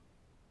event.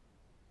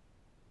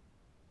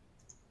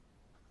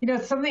 You know,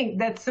 something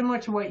that's similar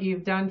to what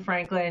you've done,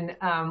 Franklin,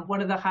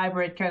 one of the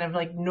hybrid kind of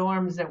like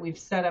norms that we've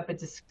set up at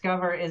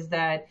Discover is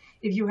that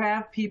if you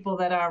have people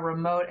that are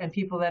remote and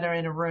people that are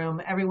in a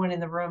room, everyone in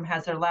the room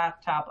has their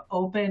laptop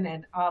open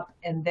and up,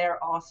 and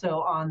they're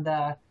also on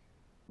the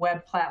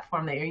web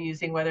platform that you're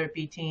using, whether it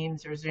be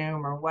Teams or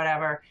Zoom or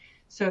whatever,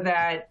 so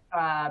that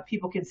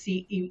people can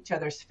see each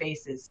other's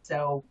faces.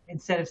 So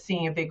instead of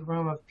seeing a big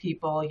room of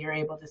people, you're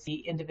able to see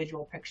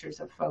individual pictures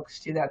of folks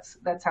too.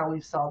 That's how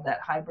we've solved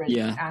that hybrid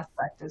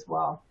aspect as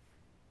well.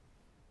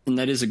 And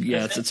that is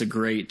it's a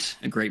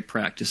great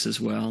practice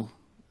as well.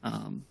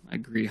 I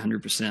agree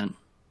 100%.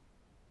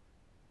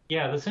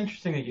 Yeah, that's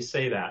interesting that you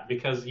say that,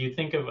 because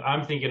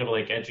I'm thinking of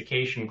like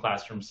education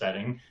classroom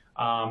setting,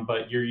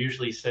 but you're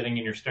usually sitting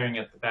and you're staring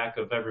at the back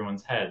of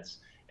everyone's heads.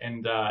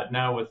 And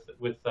now with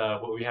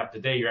what we have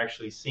today, you're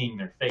actually seeing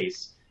their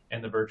face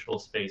in the virtual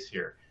space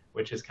here,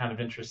 which is kind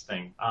of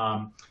interesting.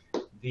 On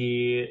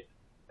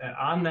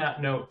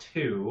that note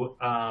too,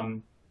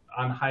 on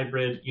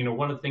hybrid,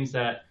 one of the things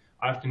that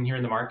I often hear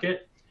in the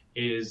market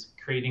is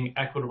creating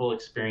equitable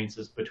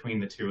experiences between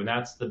the two, and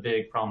that's the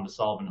big problem to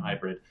solve in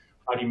hybrid.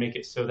 How do you make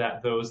it so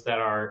that those that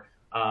are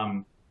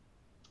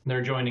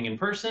they're joining in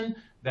person,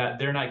 that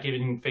they're not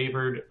getting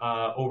favored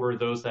over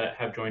those that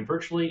have joined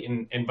virtually,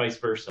 and vice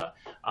versa,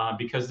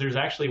 because there's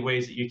actually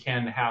ways that you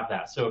can have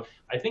that. So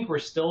I think we're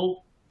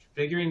still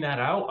figuring that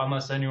out,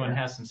 unless anyone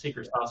has some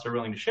secret sauce they're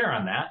willing to share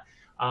on that.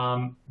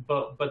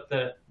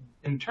 But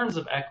in terms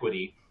of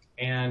equity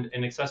and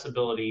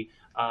accessibility,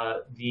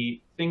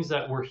 the things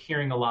that we're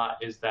hearing a lot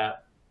is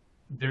that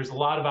there's a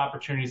lot of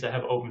opportunities that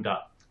have opened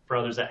up for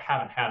others that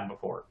haven't had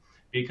before,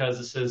 because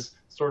this has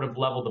sort of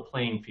leveled the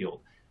playing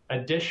field.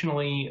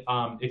 Additionally,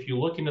 if you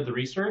look into the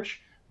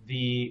research,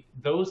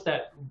 those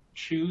that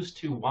choose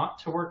to want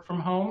to work from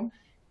home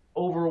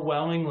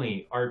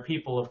overwhelmingly are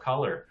people of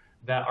color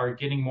that are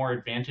getting more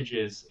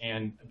advantages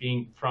and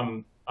being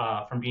from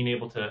being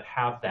able to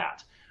have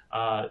that.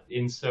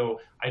 And so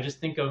I just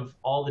think of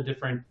all the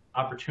different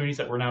opportunities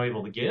that we're now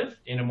able to give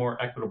in a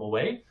more equitable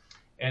way.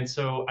 And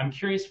so I'm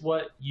curious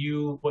what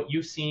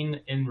you've seen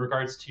in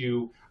regards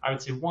to, I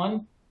would say,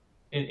 one,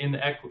 in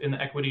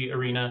the equity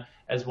arena,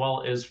 as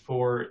well as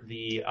for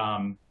the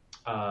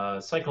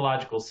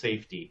psychological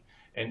safety,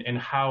 and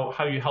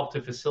how you help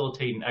to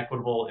facilitate an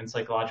equitable and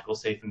psychological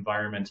safe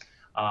environment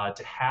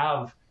to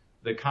have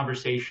the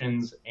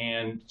conversations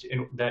and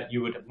that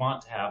you would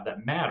want to have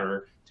that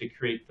matter to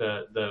create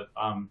the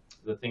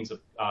things of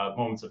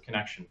moments of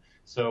connection.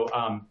 So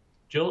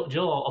Jill,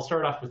 I'll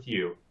start off with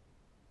you.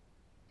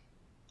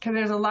 Okay,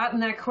 there's a lot in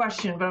that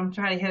question, but I'm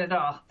trying to hit it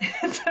all.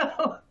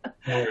 So,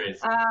 no worries.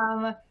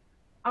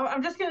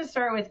 I'm just going to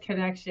start with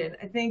connection.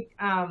 I think,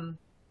 a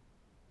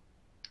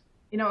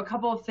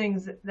couple of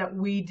things that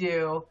we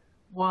do.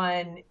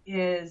 One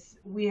is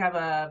we have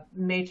a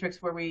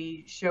matrix where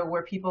we show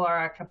where people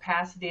are at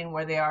capacity and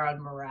where they are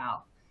on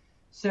morale.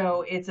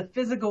 So it's a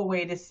physical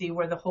way to see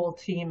where the whole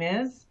team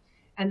is,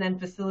 and then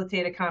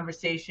facilitate a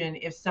conversation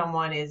if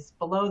someone is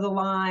below the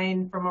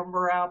line from a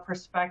morale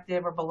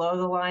perspective or below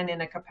the line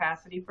in a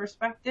capacity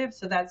perspective.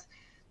 So that's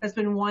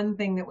been one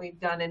thing that we've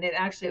done, and it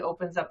actually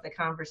opens up the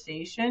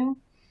conversation.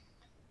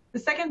 The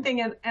second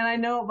thing, and I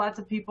know lots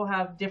of people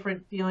have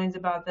different feelings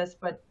about this,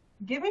 but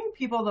giving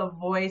people the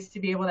voice to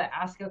be able to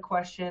ask a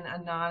question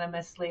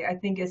anonymously, I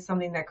think, is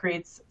something that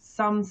creates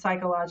some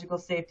psychological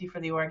safety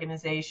for the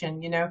organization.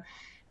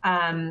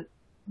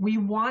 We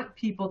want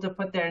people to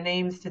put their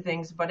names to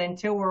things, but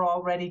until we're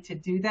all ready to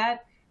do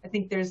that, I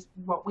think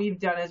what we've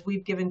done is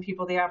we've given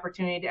people the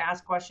opportunity to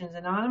ask questions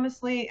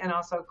anonymously and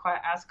also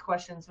ask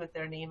questions with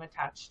their name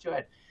attached to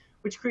it.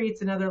 which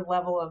creates another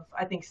level of,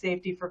 I think,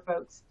 safety for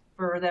folks,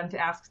 for them to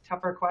ask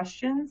tougher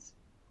questions.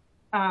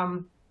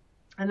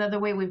 Another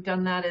way we've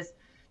done that is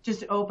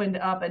just opened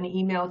up an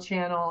email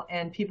channel,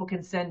 and people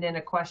can send in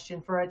a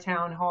question for a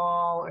town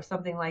hall or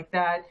something like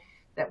that,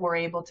 that we're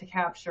able to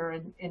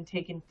capture and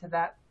take into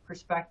that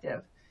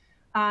perspective.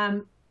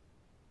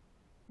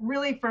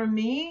 Really, for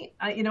me,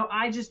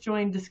 I just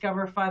joined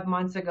Discover 5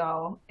 months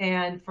ago,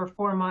 and for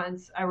 4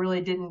 months, I really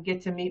didn't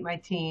get to meet my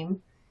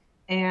team.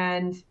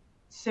 And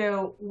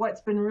so what's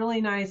been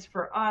really nice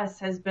for us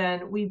has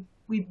been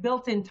we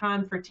built in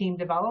time for team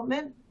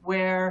development,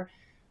 where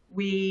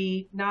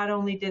we not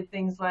only did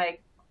things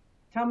like,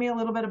 tell me a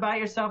little bit about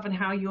yourself and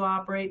how you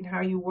operate and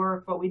how you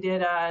work, but we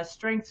did a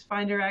Strengths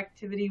Finder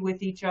activity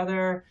with each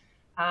other.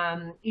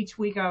 Each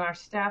week on our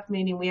staff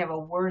meeting, we have a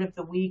word of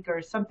the week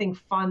or something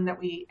fun that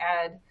we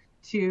add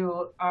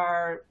to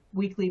our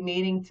weekly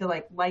meeting to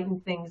like lighten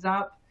things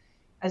up.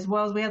 As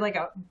well as we had like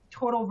a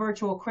total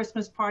virtual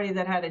Christmas party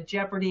that had a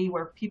Jeopardy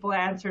where people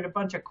answered a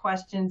bunch of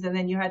questions, and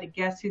then you had to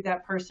guess who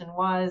that person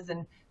was,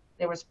 and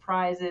there was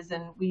prizes,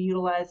 and we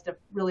utilized a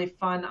really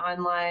fun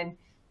online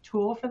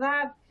tool for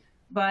that.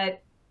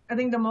 But I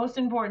think the most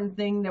important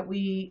thing that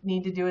we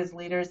need to do as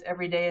leaders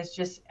every day is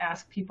just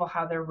ask people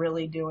how they're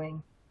really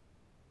doing.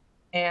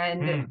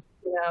 And,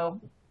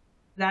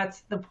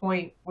 that's the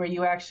point where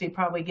you actually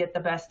probably get the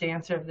best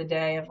answer of the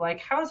day of like,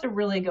 how's it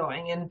really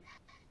going? And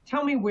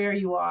tell me where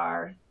you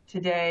are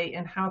today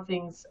and how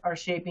things are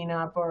shaping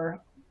up, or,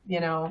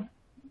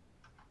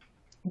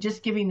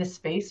 just giving the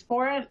space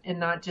for it and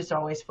not just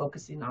always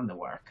focusing on the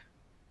work.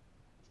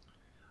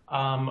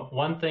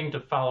 One thing to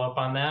follow up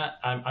on that,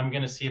 I'm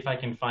going to see if I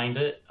can find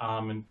it,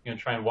 and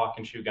try and walk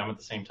and chew gum at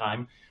the same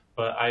time.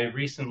 But I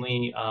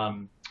recently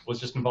was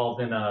just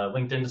involved in a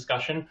LinkedIn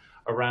discussion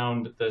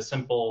around the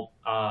simple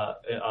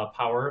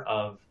power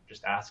of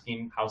just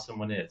asking how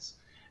someone is,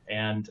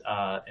 and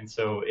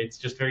so it's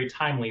just very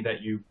timely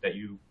that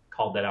you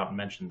called that out and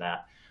mentioned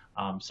that.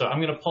 So I'm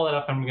going to pull it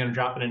up and I'm going to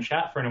drop it in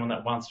chat for anyone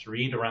that wants to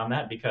read around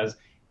that, because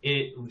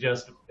it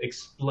just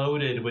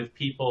exploded with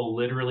people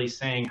literally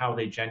saying how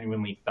they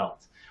genuinely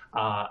felt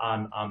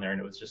on there, and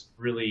it was just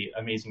really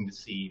amazing to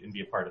see and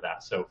be a part of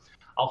that. So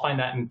I'll find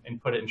that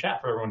and put it in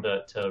chat for everyone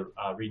to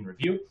read and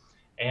review.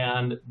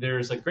 And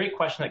there's a great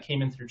question that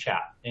came in through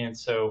chat. And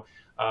so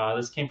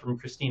this came from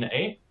Christina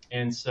A.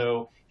 And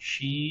so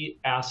she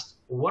asked,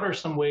 what are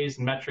some ways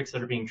and metrics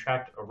that are being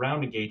tracked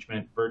around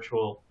engagement,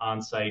 virtual,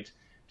 on-site?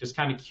 Just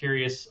kind of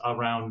curious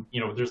around,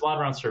 there's a lot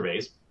around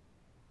surveys.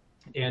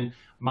 And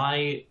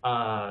my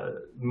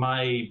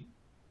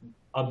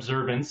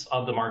observance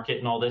of the market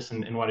and all this,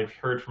 and what I've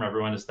heard from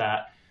everyone, is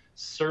that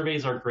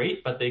surveys are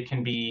great, but they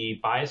can be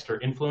biased or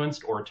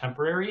influenced or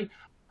temporary.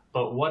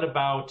 But what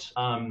about,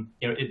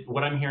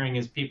 what I'm hearing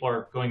is people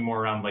are going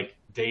more around like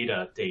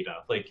data,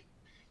 like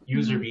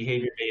user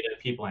behavior data,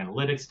 people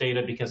analytics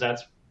data, because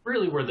that's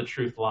really where the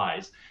truth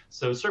lies.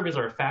 So surveys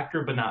are a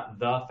factor, but not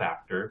the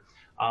factor.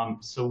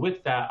 So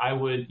with that, I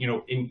would,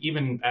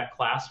 even at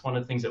class, one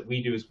of the things that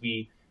we do is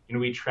we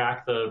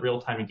track the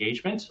real-time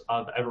engagement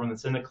of everyone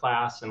that's in the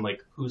class, and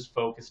like who's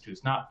focused,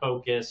 who's not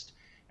focused.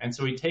 And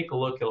so we take a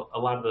look at a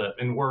lot of the,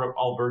 and we're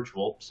all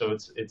virtual, so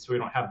so we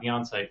don't have the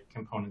on-site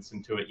components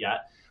into it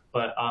yet.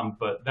 But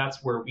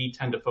that's where we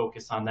tend to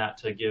focus on that,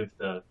 to give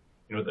the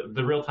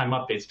real-time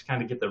updates, to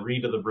kind of get the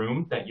read of the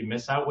room that you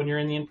miss out when you're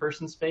in the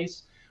in-person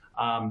space.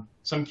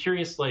 So I'm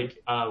curious,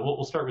 like,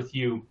 we'll start with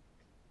you,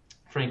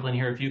 Franklin,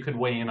 here, if you could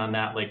weigh in on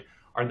that. Like,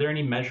 are there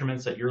any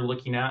measurements that you're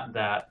looking at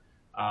that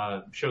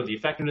show the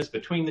effectiveness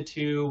between the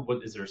two?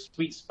 Is there a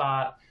sweet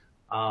spot?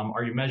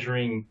 Are you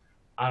measuring,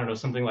 I don't know,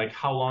 something like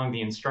how long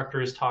the instructor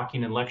is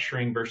talking and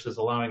lecturing versus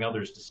allowing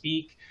others to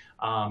speak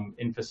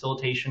in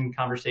facilitation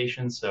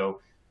conversations?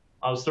 So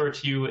I'll start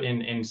to you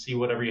and see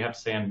whatever you have to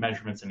say on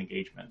measurements and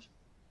engagement.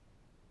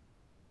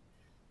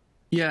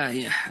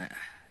 Yeah.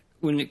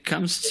 When it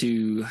comes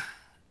to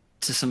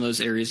some of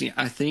those areas,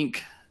 I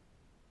think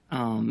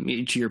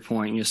to your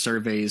point,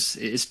 surveys,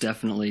 it's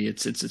definitely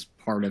it's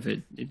part of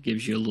it. It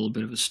gives you a little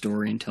bit of a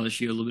story and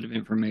tells you a little bit of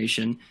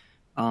information.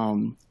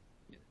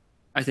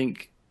 I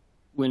think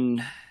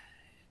when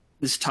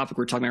this topic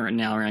we're talking about right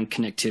now around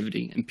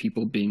connectivity and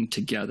people being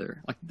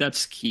together, like,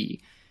 that's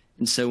key.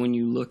 And so when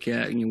you look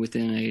at,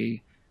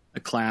 within a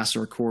class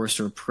or a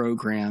course or a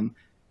program,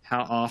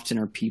 how often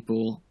are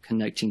people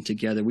connecting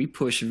together? We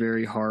push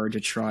very hard to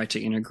try to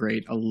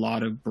integrate a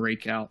lot of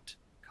breakout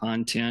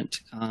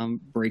content,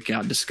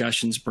 breakout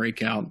discussions,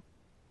 breakouts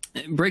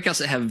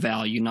that have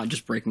value, not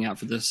just breaking out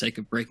for the sake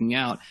of breaking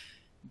out,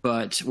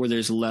 but where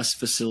there's less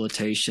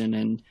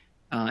facilitation.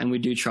 And we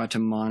do try to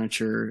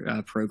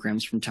monitor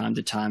programs from time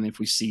to time. If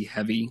we see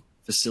heavy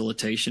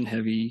facilitation,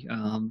 heavy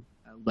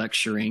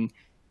lecturing,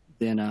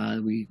 then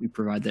we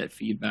provide that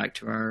feedback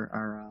to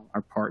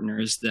our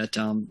partners that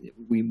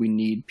we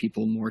need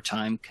people more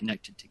time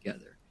connected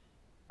together.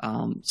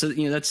 So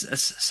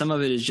that's some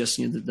of it is just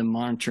the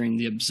monitoring,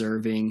 the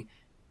observing.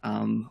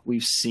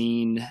 We've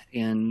seen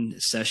in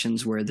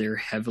sessions where they're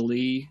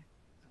heavily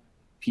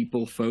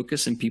people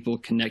focused and people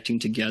connecting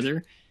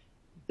together,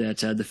 that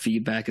the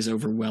feedback is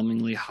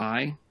overwhelmingly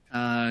high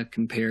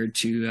compared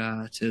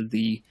to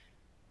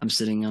I'm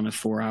sitting on a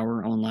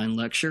 4-hour online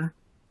lecture.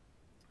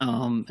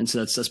 And so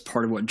that's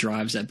part of what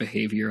drives that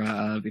behavior.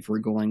 If we're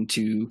going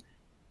to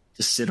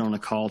sit on a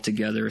call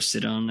together,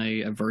 sit on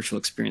a virtual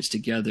experience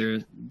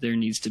together, there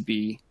needs to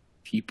be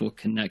people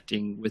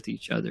connecting with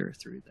each other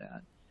through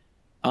that.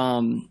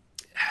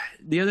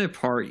 The other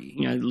part,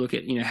 look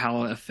at,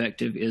 how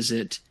effective is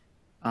it?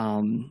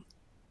 A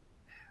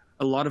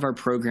lot of our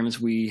programs,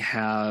 we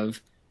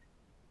have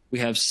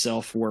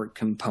self-work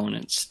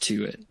components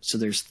to it. So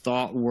there's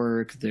thought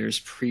work, there's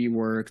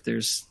pre-work,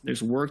 there's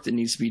work that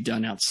needs to be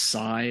done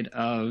outside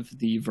of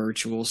the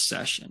virtual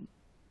session.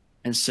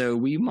 And so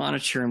we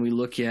monitor and we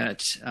look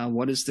at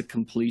what is the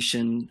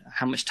completion,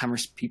 how much time are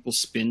people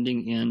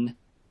spending in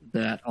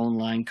that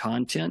online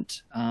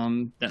content,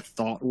 that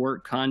thought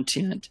work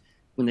content.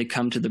 When they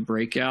come to the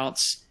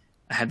breakouts,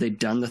 have they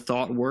done the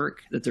thought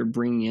work that they're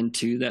bringing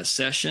into that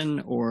session,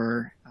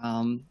 or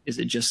is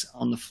it just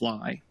on the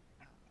fly?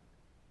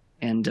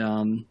 And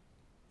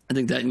I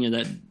think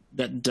that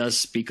that does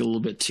speak a little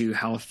bit to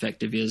how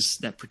effective is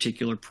that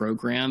particular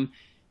program.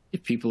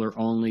 If people are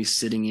only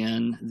sitting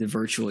in the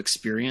virtual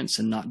experience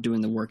and not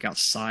doing the work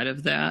outside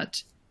of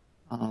that,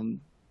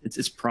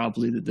 it's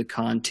probably that the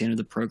content of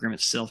the program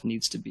itself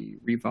needs to be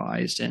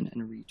revised and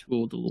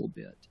retooled a little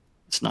bit.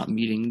 It's not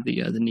meeting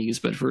the needs.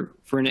 But for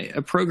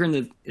a program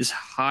that is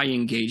high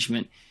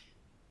engagement,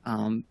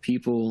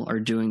 people are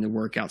doing the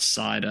work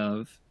outside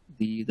of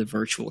the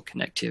virtual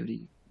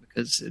connectivity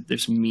because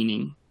there's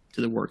meaning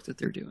to the work that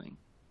they're doing.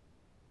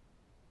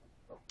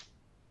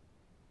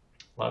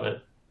 Love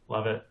it.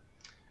 Love it.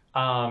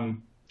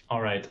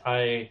 All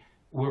right.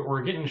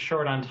 We're getting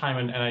short on time,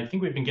 and I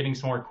think we've been getting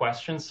some more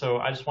questions. So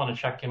I just want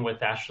to check in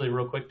with Ashley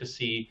real quick to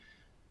see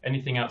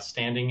anything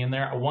outstanding in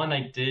there. One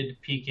I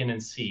did peek in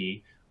and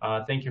see.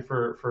 Thank you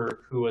for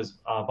who was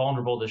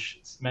vulnerable to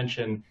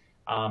mention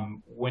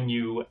how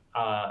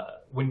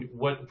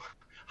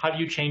do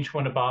you change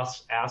when a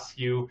boss asks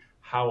you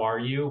how are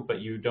you, but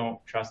you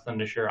don't trust them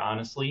to share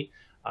honestly.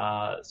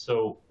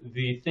 So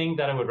the thing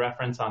that I would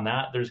reference on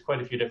that, there's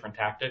quite a few different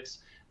tactics.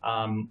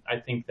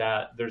 I think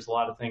that there's a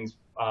lot of things,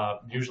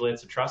 usually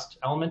it's a trust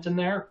element in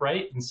there,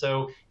 right? And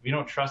so if you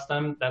don't trust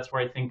them, that's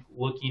where I think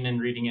looking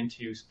and reading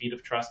into Speed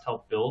of Trust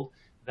help build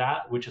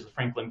that, which is a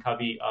Franklin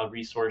Covey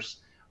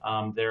resource.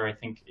 There, I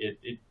think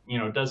it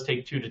does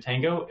take two to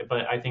tango,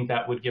 but I think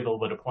that would give a little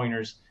bit of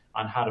pointers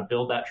on how to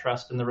build that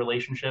trust in the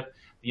relationship.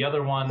 The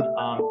other one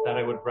that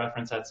I would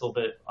reference that's a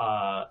little bit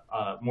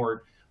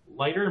more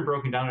lighter and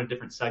broken down into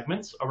different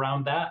segments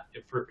around that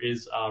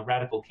is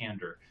Radical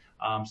Candor.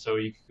 So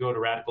you can go to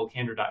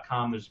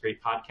radicalcandor.com. There's a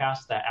great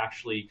podcast that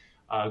actually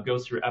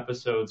goes through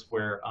episodes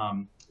where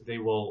they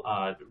will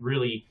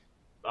really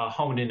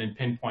hone in and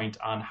pinpoint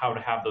on how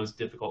to have those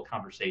difficult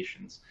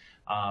conversations.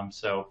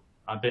 So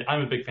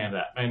I'm a big fan of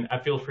that. And I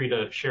feel free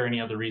to share any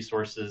other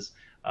resources,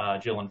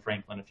 Jill and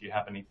Franklin, if you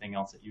have anything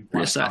else that you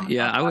want to comment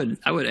on.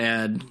 I would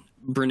add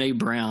Brene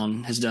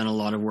Brown has done a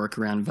lot of work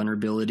around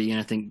vulnerability, and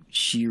I think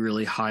she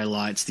really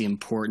highlights the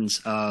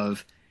importance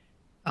of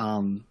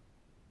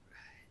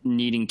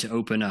needing to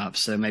open up.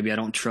 So maybe I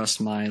don't trust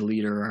my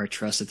leader, or I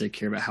trust that they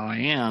care about how I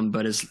am,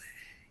 but as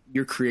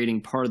you're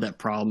creating part of that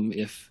problem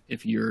if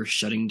you're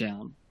shutting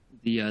down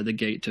the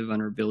gate to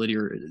vulnerability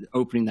or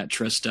opening that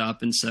trust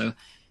up. And so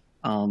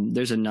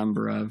there's a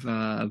number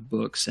of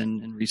books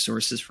and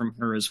resources from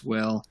her as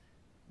well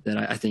that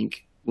I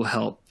think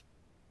will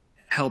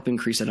help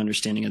increase that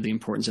understanding of the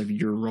importance of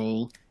your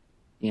role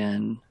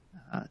in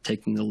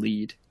taking the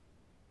lead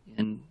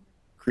in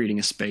creating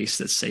a space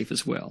that's safe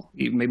as well.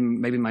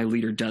 Maybe my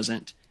leader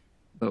doesn't,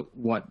 but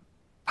what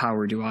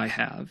power do I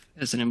have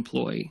as an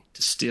employee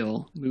to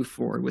still move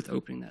forward with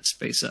opening that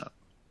space up?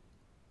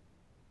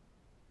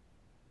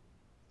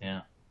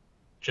 Yeah.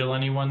 Jill,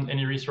 any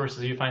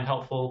resources you find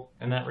helpful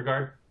in that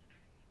regard?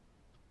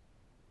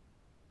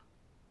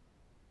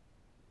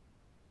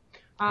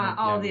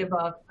 All of the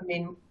above. I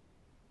mean,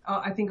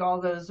 I think all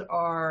those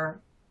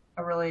are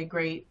a really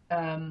great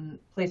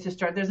place to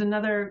start. There's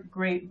another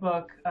great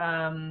book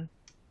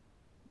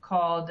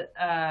called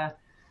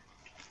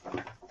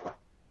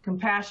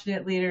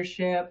Compassionate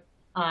Leadership,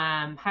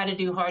 How to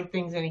Do Hard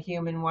Things in a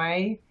Human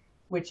Way,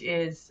 which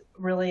is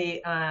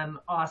really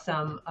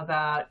awesome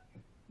about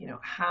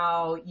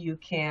how you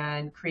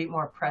can create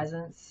more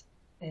presence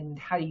and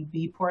how do you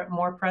be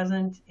more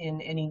present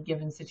in any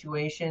given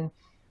situation.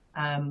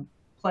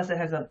 Plus, it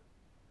has a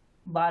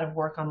lot of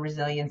work on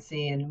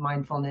resiliency and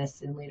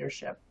mindfulness in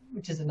leadership,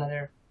 which is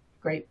another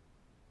great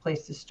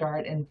place to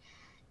start. And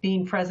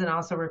being present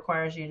also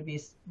requires you to be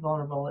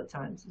vulnerable at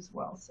times as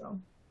well. So,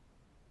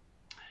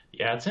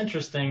 yeah, it's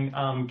interesting.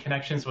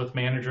 Connections with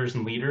managers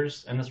and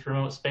leaders in this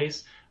remote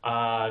space.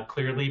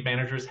 Clearly,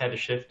 managers had to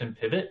shift and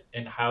pivot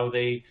in how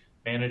they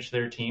manage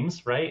their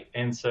teams, right?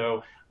 And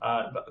so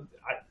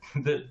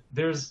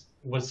there's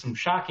was some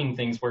shocking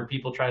things where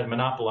people try to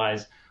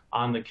monopolize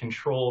on the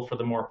control for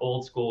the more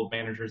old school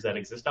managers that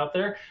exist out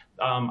there.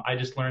 I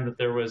just learned that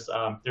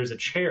there's a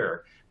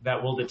chair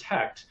that will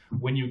detect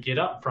when you get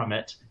up from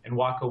it and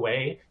walk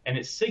away, and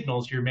it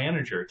signals your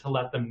manager to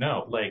let them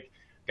know, like,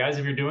 guys,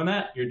 if you're doing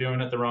that, you're doing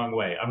it the wrong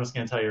way. I'm just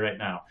going to tell you right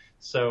now.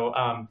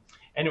 So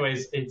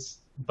anyways,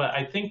 but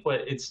I think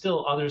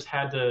others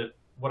had to,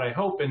 what I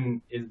hope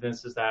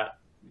is that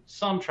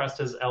some trust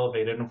is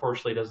elevated.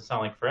 Unfortunately, it doesn't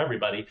sound like for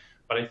everybody,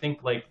 but I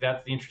think like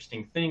that's the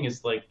interesting thing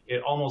is like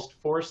it almost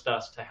forced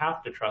us to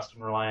have to trust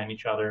and rely on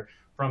each other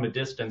from a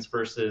distance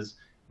versus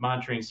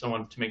monitoring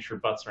someone to make sure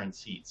butts are in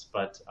seats.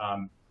 But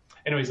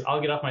anyways, I'll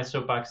get off my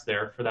soapbox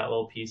there for that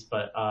little piece,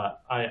 but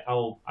I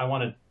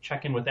want to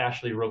check in with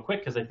Ashley real quick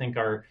because I think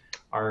our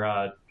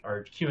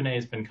Q&A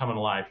has been coming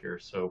alive here.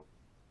 So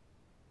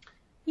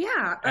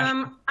yeah,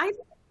 I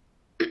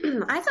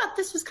thought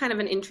this was kind of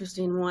an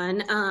interesting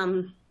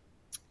one.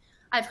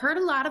 I've heard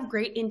a lot of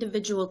great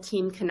individual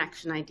team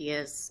connection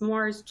ideas,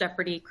 s'mores,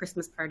 Jeopardy,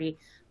 Christmas party,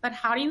 but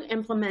how do you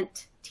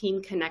implement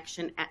team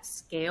connection at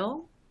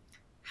scale?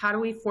 How do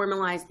we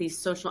formalize these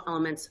social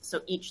elements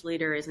so each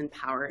leader is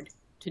empowered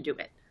to do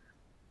it?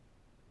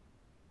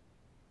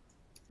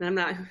 And I'm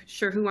not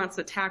sure who wants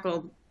to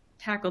tackle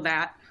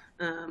that.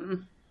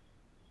 So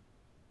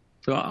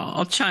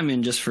I'll chime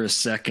in just for a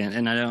second,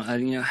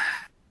 and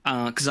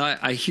because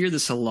I hear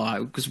this a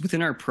lot. Because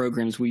within our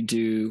programs we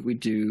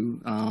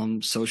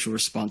do social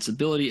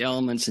responsibility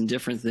elements and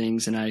different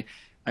things, and I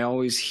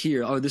always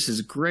hear, oh, this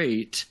is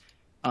great.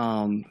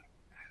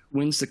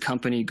 When's the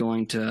company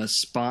going to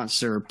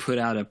sponsor or put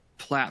out a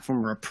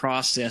platform or a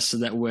process so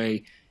that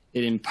way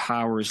it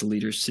empowers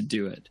leaders to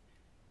do it?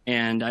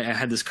 And I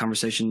had this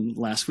conversation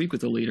last week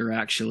with a leader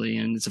actually,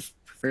 and it's a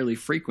fairly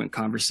frequent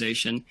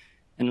conversation.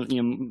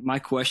 And my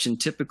question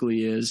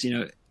typically is,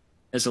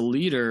 as a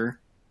leader,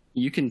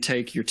 you can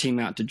take your team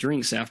out to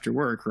drinks after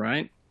work,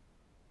 right?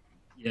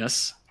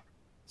 Yes.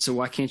 So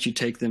why can't you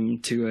take them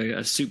to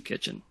a soup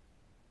kitchen?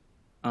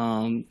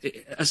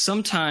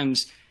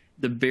 Sometimes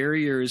the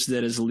barriers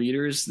that as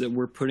leaders that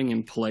we're putting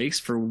in place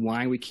for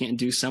why we can't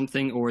do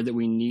something, or that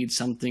we need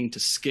something to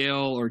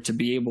scale or to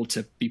be able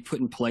to be put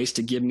in place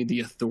to give me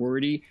the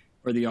authority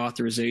or the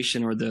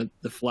authorization or the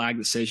flag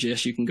that says,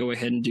 yes, you can go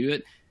ahead and do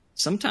it.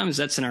 Sometimes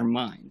that's in our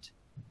mind.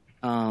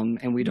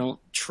 And we don't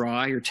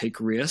try or take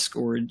risk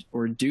or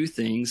do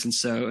things. And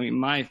so, I mean,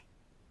 my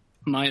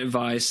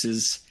advice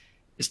is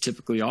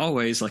typically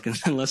always like,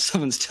 unless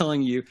someone's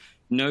telling you,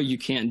 no, you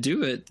can't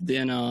do it,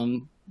 then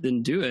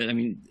do it. I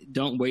mean,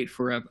 don't wait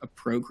for a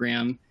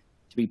program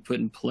to be put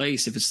in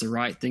place. If it's the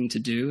right thing to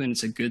do and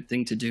it's a good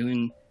thing to do,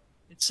 and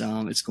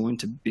it's going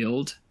to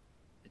build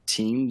a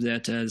team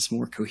that is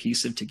more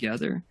cohesive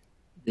together,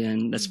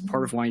 then that's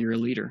part of why you're a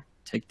leader.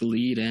 Take the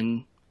lead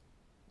and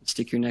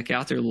stick your neck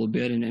out there a little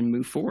bit and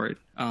move forward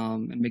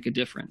and make a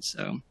difference.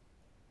 So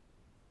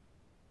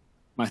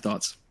my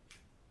thoughts.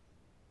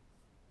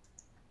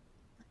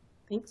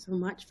 Thanks so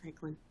much,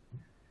 Franklin.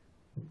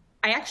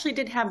 I actually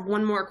did have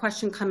one more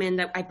question come in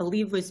that I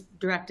believe was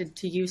directed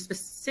to you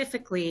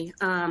specifically.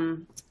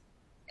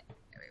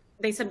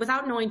 They said,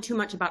 without knowing too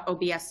much about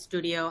OBS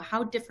Studio,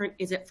 how different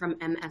is it from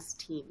MS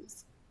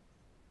Teams?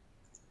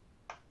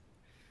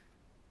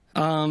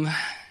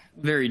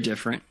 Very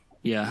different.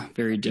 Yeah,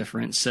 very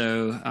different.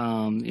 So,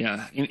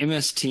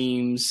 MS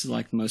Teams,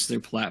 like most of their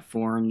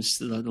platforms,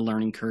 the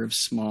learning curve's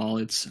small.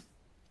 It's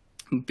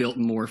built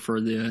more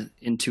for the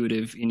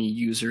intuitive, any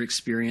user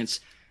experience.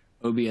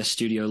 OBS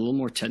Studio, a little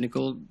more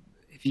technical.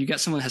 If you got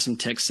someone that has some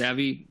tech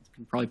savvy, you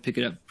can probably pick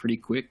it up pretty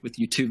quick with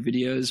YouTube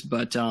videos,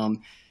 but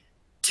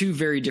two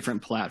very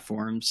different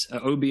platforms.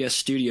 OBS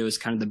Studio is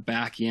kind of the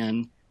back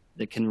end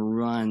that can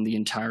run the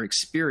entire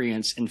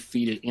experience and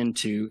feed it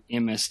into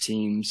MS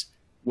Teams,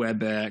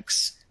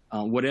 WebEx,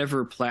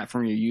 whatever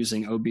platform you're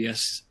using.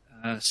 OBS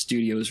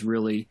Studio is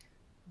really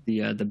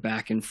the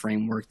back end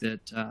framework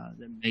that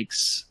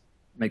makes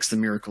the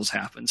miracles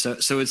happen.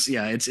 So it's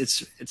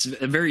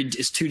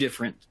two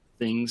different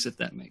things, if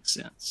that makes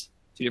sense.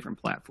 Two different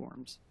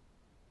platforms.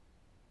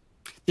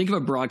 Think of a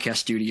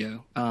broadcast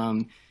studio.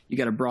 You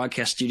got a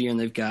broadcast studio and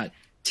they've got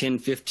 10,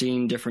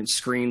 15 different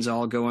screens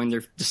all going.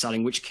 They're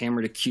deciding which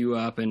camera to queue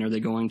up, and are they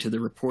going to the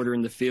reporter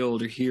in the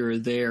field or here or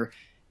there?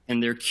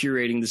 And they're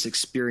curating this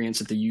experience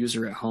that the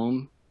user at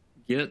home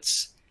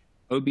gets.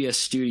 OBS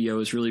Studio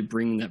is really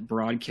bringing that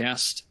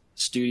broadcast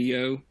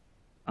studio,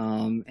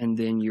 and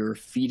then you're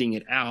feeding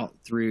it out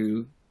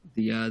through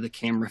the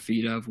camera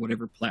feed of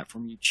whatever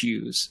platform you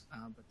choose.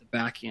 But the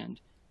back end,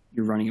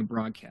 you're running a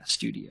broadcast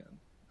studio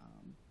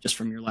just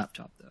from your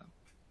laptop, though.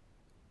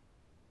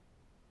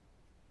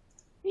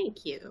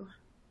 Thank you.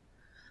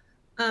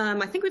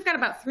 I think we've got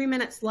about 3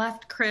 minutes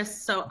left,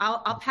 Chris, so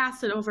I'll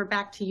pass it over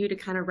back to you to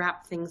kind of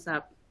wrap things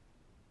up.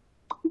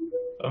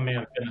 Oh,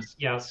 man, goodness.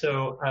 Yeah,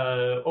 so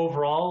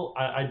overall,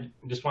 I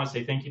just want to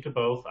say thank you to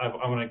both. I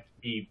want to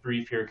be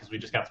brief here because we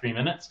just got 3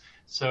 minutes.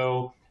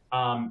 So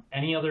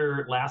any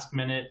other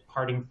last-minute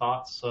parting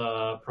thoughts,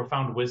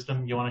 profound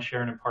wisdom you want to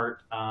share and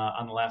impart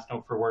on the last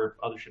note for where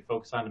others should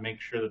focus on to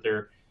make sure that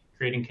they're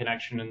creating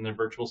connection in the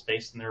virtual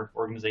space in their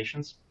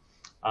organizations?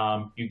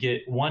 You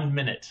get 1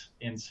 minute.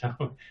 And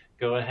so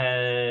go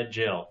ahead,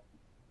 Jill.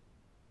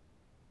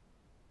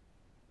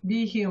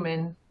 Be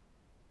human.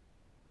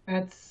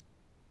 That's,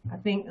 I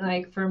think,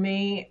 like for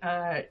me,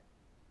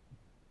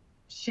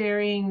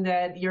 sharing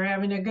that you're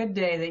having a good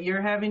day, that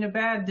you're having a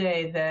bad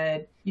day,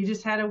 that you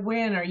just had a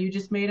win or you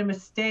just made a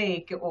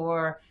mistake,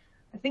 or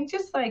I think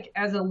just like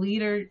as a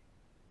leader,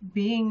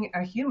 being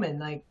a human,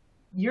 like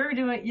you're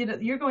doing,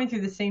 you're going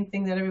through the same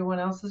thing that everyone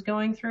else is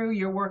going through.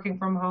 You're working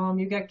from home.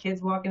 You got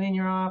kids walking in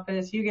your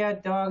office. You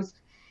got dogs,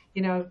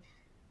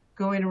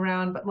 going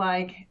around, but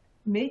like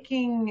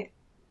making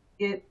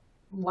it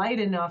light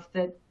enough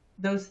that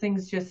those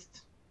things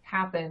just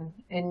happen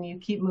and you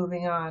keep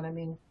moving on. I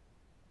mean,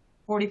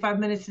 45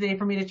 minutes today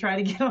for me to try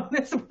to get on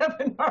this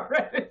webinar,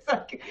 right? It's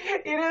like,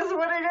 it is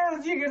what it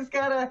is.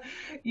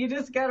 You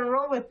just gotta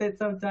roll with it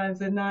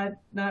sometimes and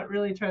not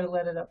really try to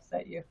let it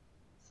upset you.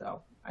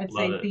 So I'd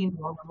say being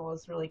vulnerable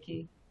is really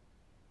key.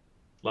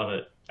 Love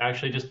it. I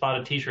actually just bought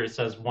a t-shirt that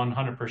says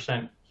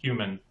 100%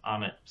 human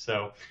on it.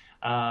 So,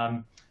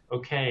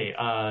 okay.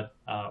 All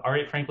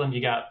right, Franklin,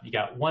 you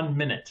got 1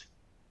 minute.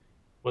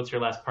 What's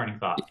your last parting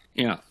thought?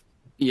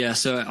 Yeah.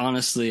 So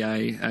honestly,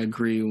 I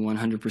agree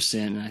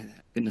 100%. I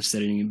couldn't have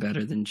said it any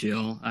better than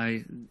Jill.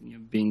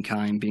 Being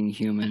kind, being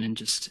human, and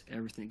just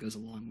everything that goes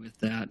along with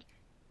that.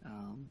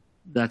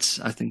 That's,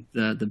 I think,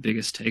 the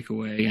biggest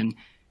takeaway.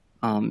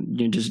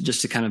 And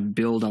just to kind of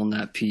build on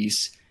that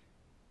piece,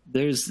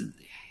 there's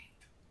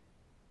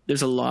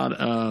a lot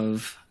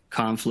of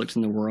conflict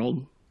in the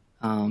world.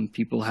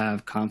 People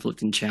have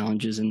conflict and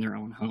challenges in their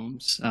own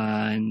homes,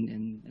 and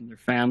in their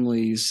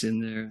families, in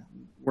their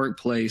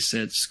workplace,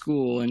 at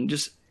school, and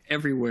just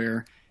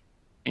everywhere.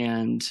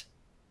 And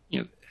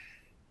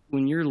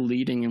when you're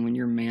leading and when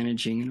you're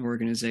managing an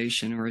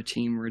organization or a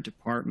team or a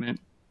department,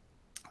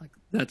 like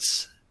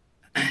that's,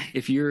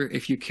 if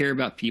you care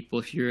about people,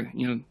 if you're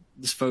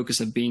this focus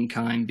of being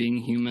kind, being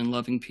human,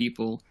 loving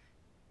people,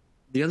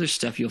 the other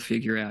stuff you'll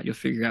figure out. You'll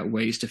figure out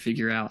ways to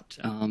figure out.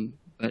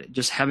 But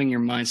just having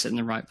your mindset in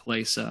the right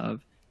place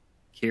of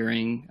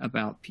caring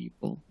about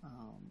people,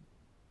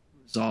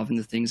 resolving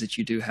the things that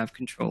you do have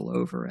control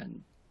over,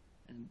 and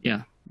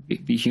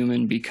be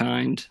human, be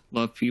kind,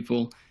 love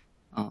people.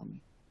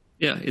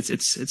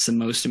 It's the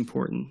most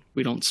important.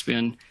 We don't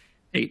spend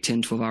 8,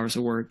 10, 12 hours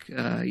of work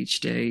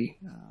each day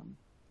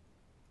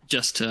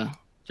just to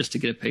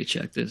get a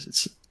paycheck. It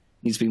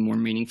needs to be more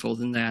meaningful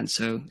than that.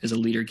 So as a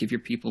leader, give your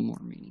people more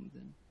meaning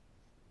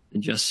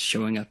than just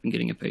showing up and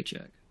getting a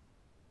paycheck.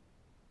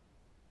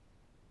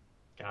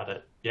 Got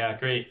it. Yeah,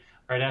 great.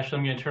 All right, Ashley,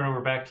 I'm going to turn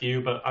over back to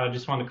you, but I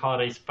just want to call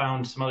it, I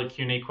found some other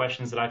Q&A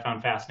questions that I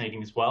found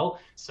fascinating as well.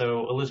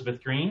 So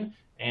Elizabeth Green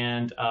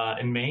and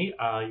May,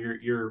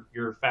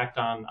 your fact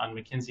on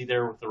McKinsey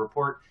there with the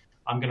report,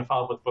 I'm going to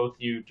follow up with both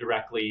of you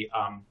directly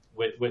and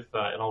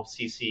I'll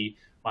CC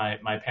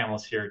my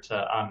panelists here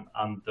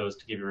on those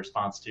to give you a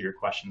response to your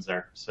questions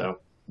there. So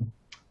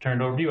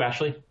turn it over to you,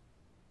 Ashley.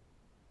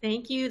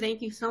 Thank you.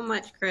 Thank you so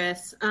much,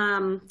 Chris.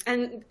 And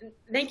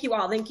thank you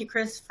all. Thank you,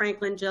 Chris,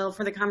 Franklin, Jill,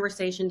 for the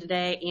conversation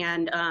today.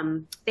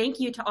 And thank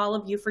you to all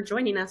of you for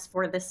joining us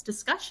for this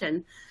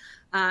discussion.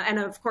 And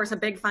of course, a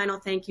big final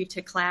thank you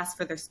to CLAS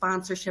for their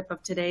sponsorship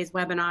of today's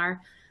webinar.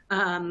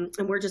 And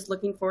we're just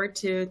looking forward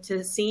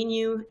to seeing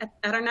you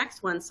at our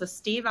next one. So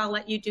Steve, I'll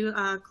let you do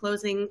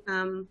closing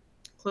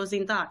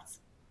thoughts.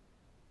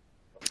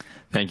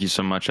 Thank you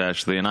so much,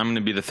 Ashley. And I'm going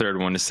to be the third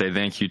one to say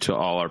thank you to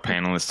all our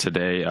panelists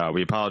today.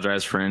 We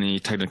apologize for any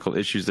technical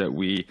issues that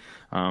we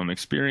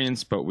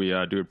experienced, but we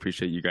do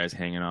appreciate you guys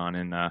hanging on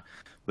and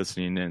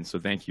listening in. So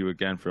thank you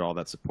again for all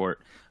that support.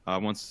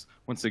 Once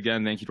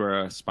again, thank you to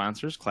our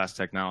sponsors, CLAS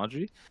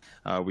Technology.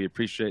 We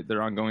appreciate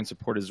their ongoing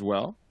support as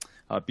well.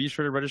 Be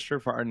sure to register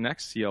for our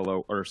next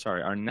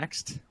our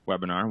next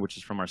webinar, which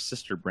is from our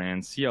sister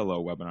brand,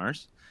 CLO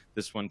Webinars.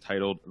 This one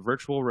titled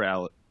Virtual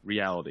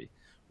Reality.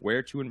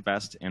 Where to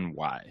invest and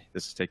why.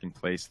 This is taking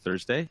place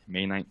Thursday,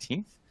 May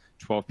 19th,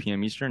 12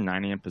 p.m. Eastern,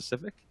 9 a.m.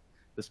 Pacific.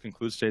 This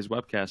concludes today's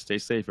webcast. Stay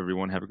safe,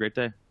 everyone. Have a great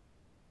day.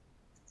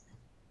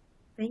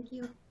 Thank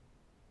you.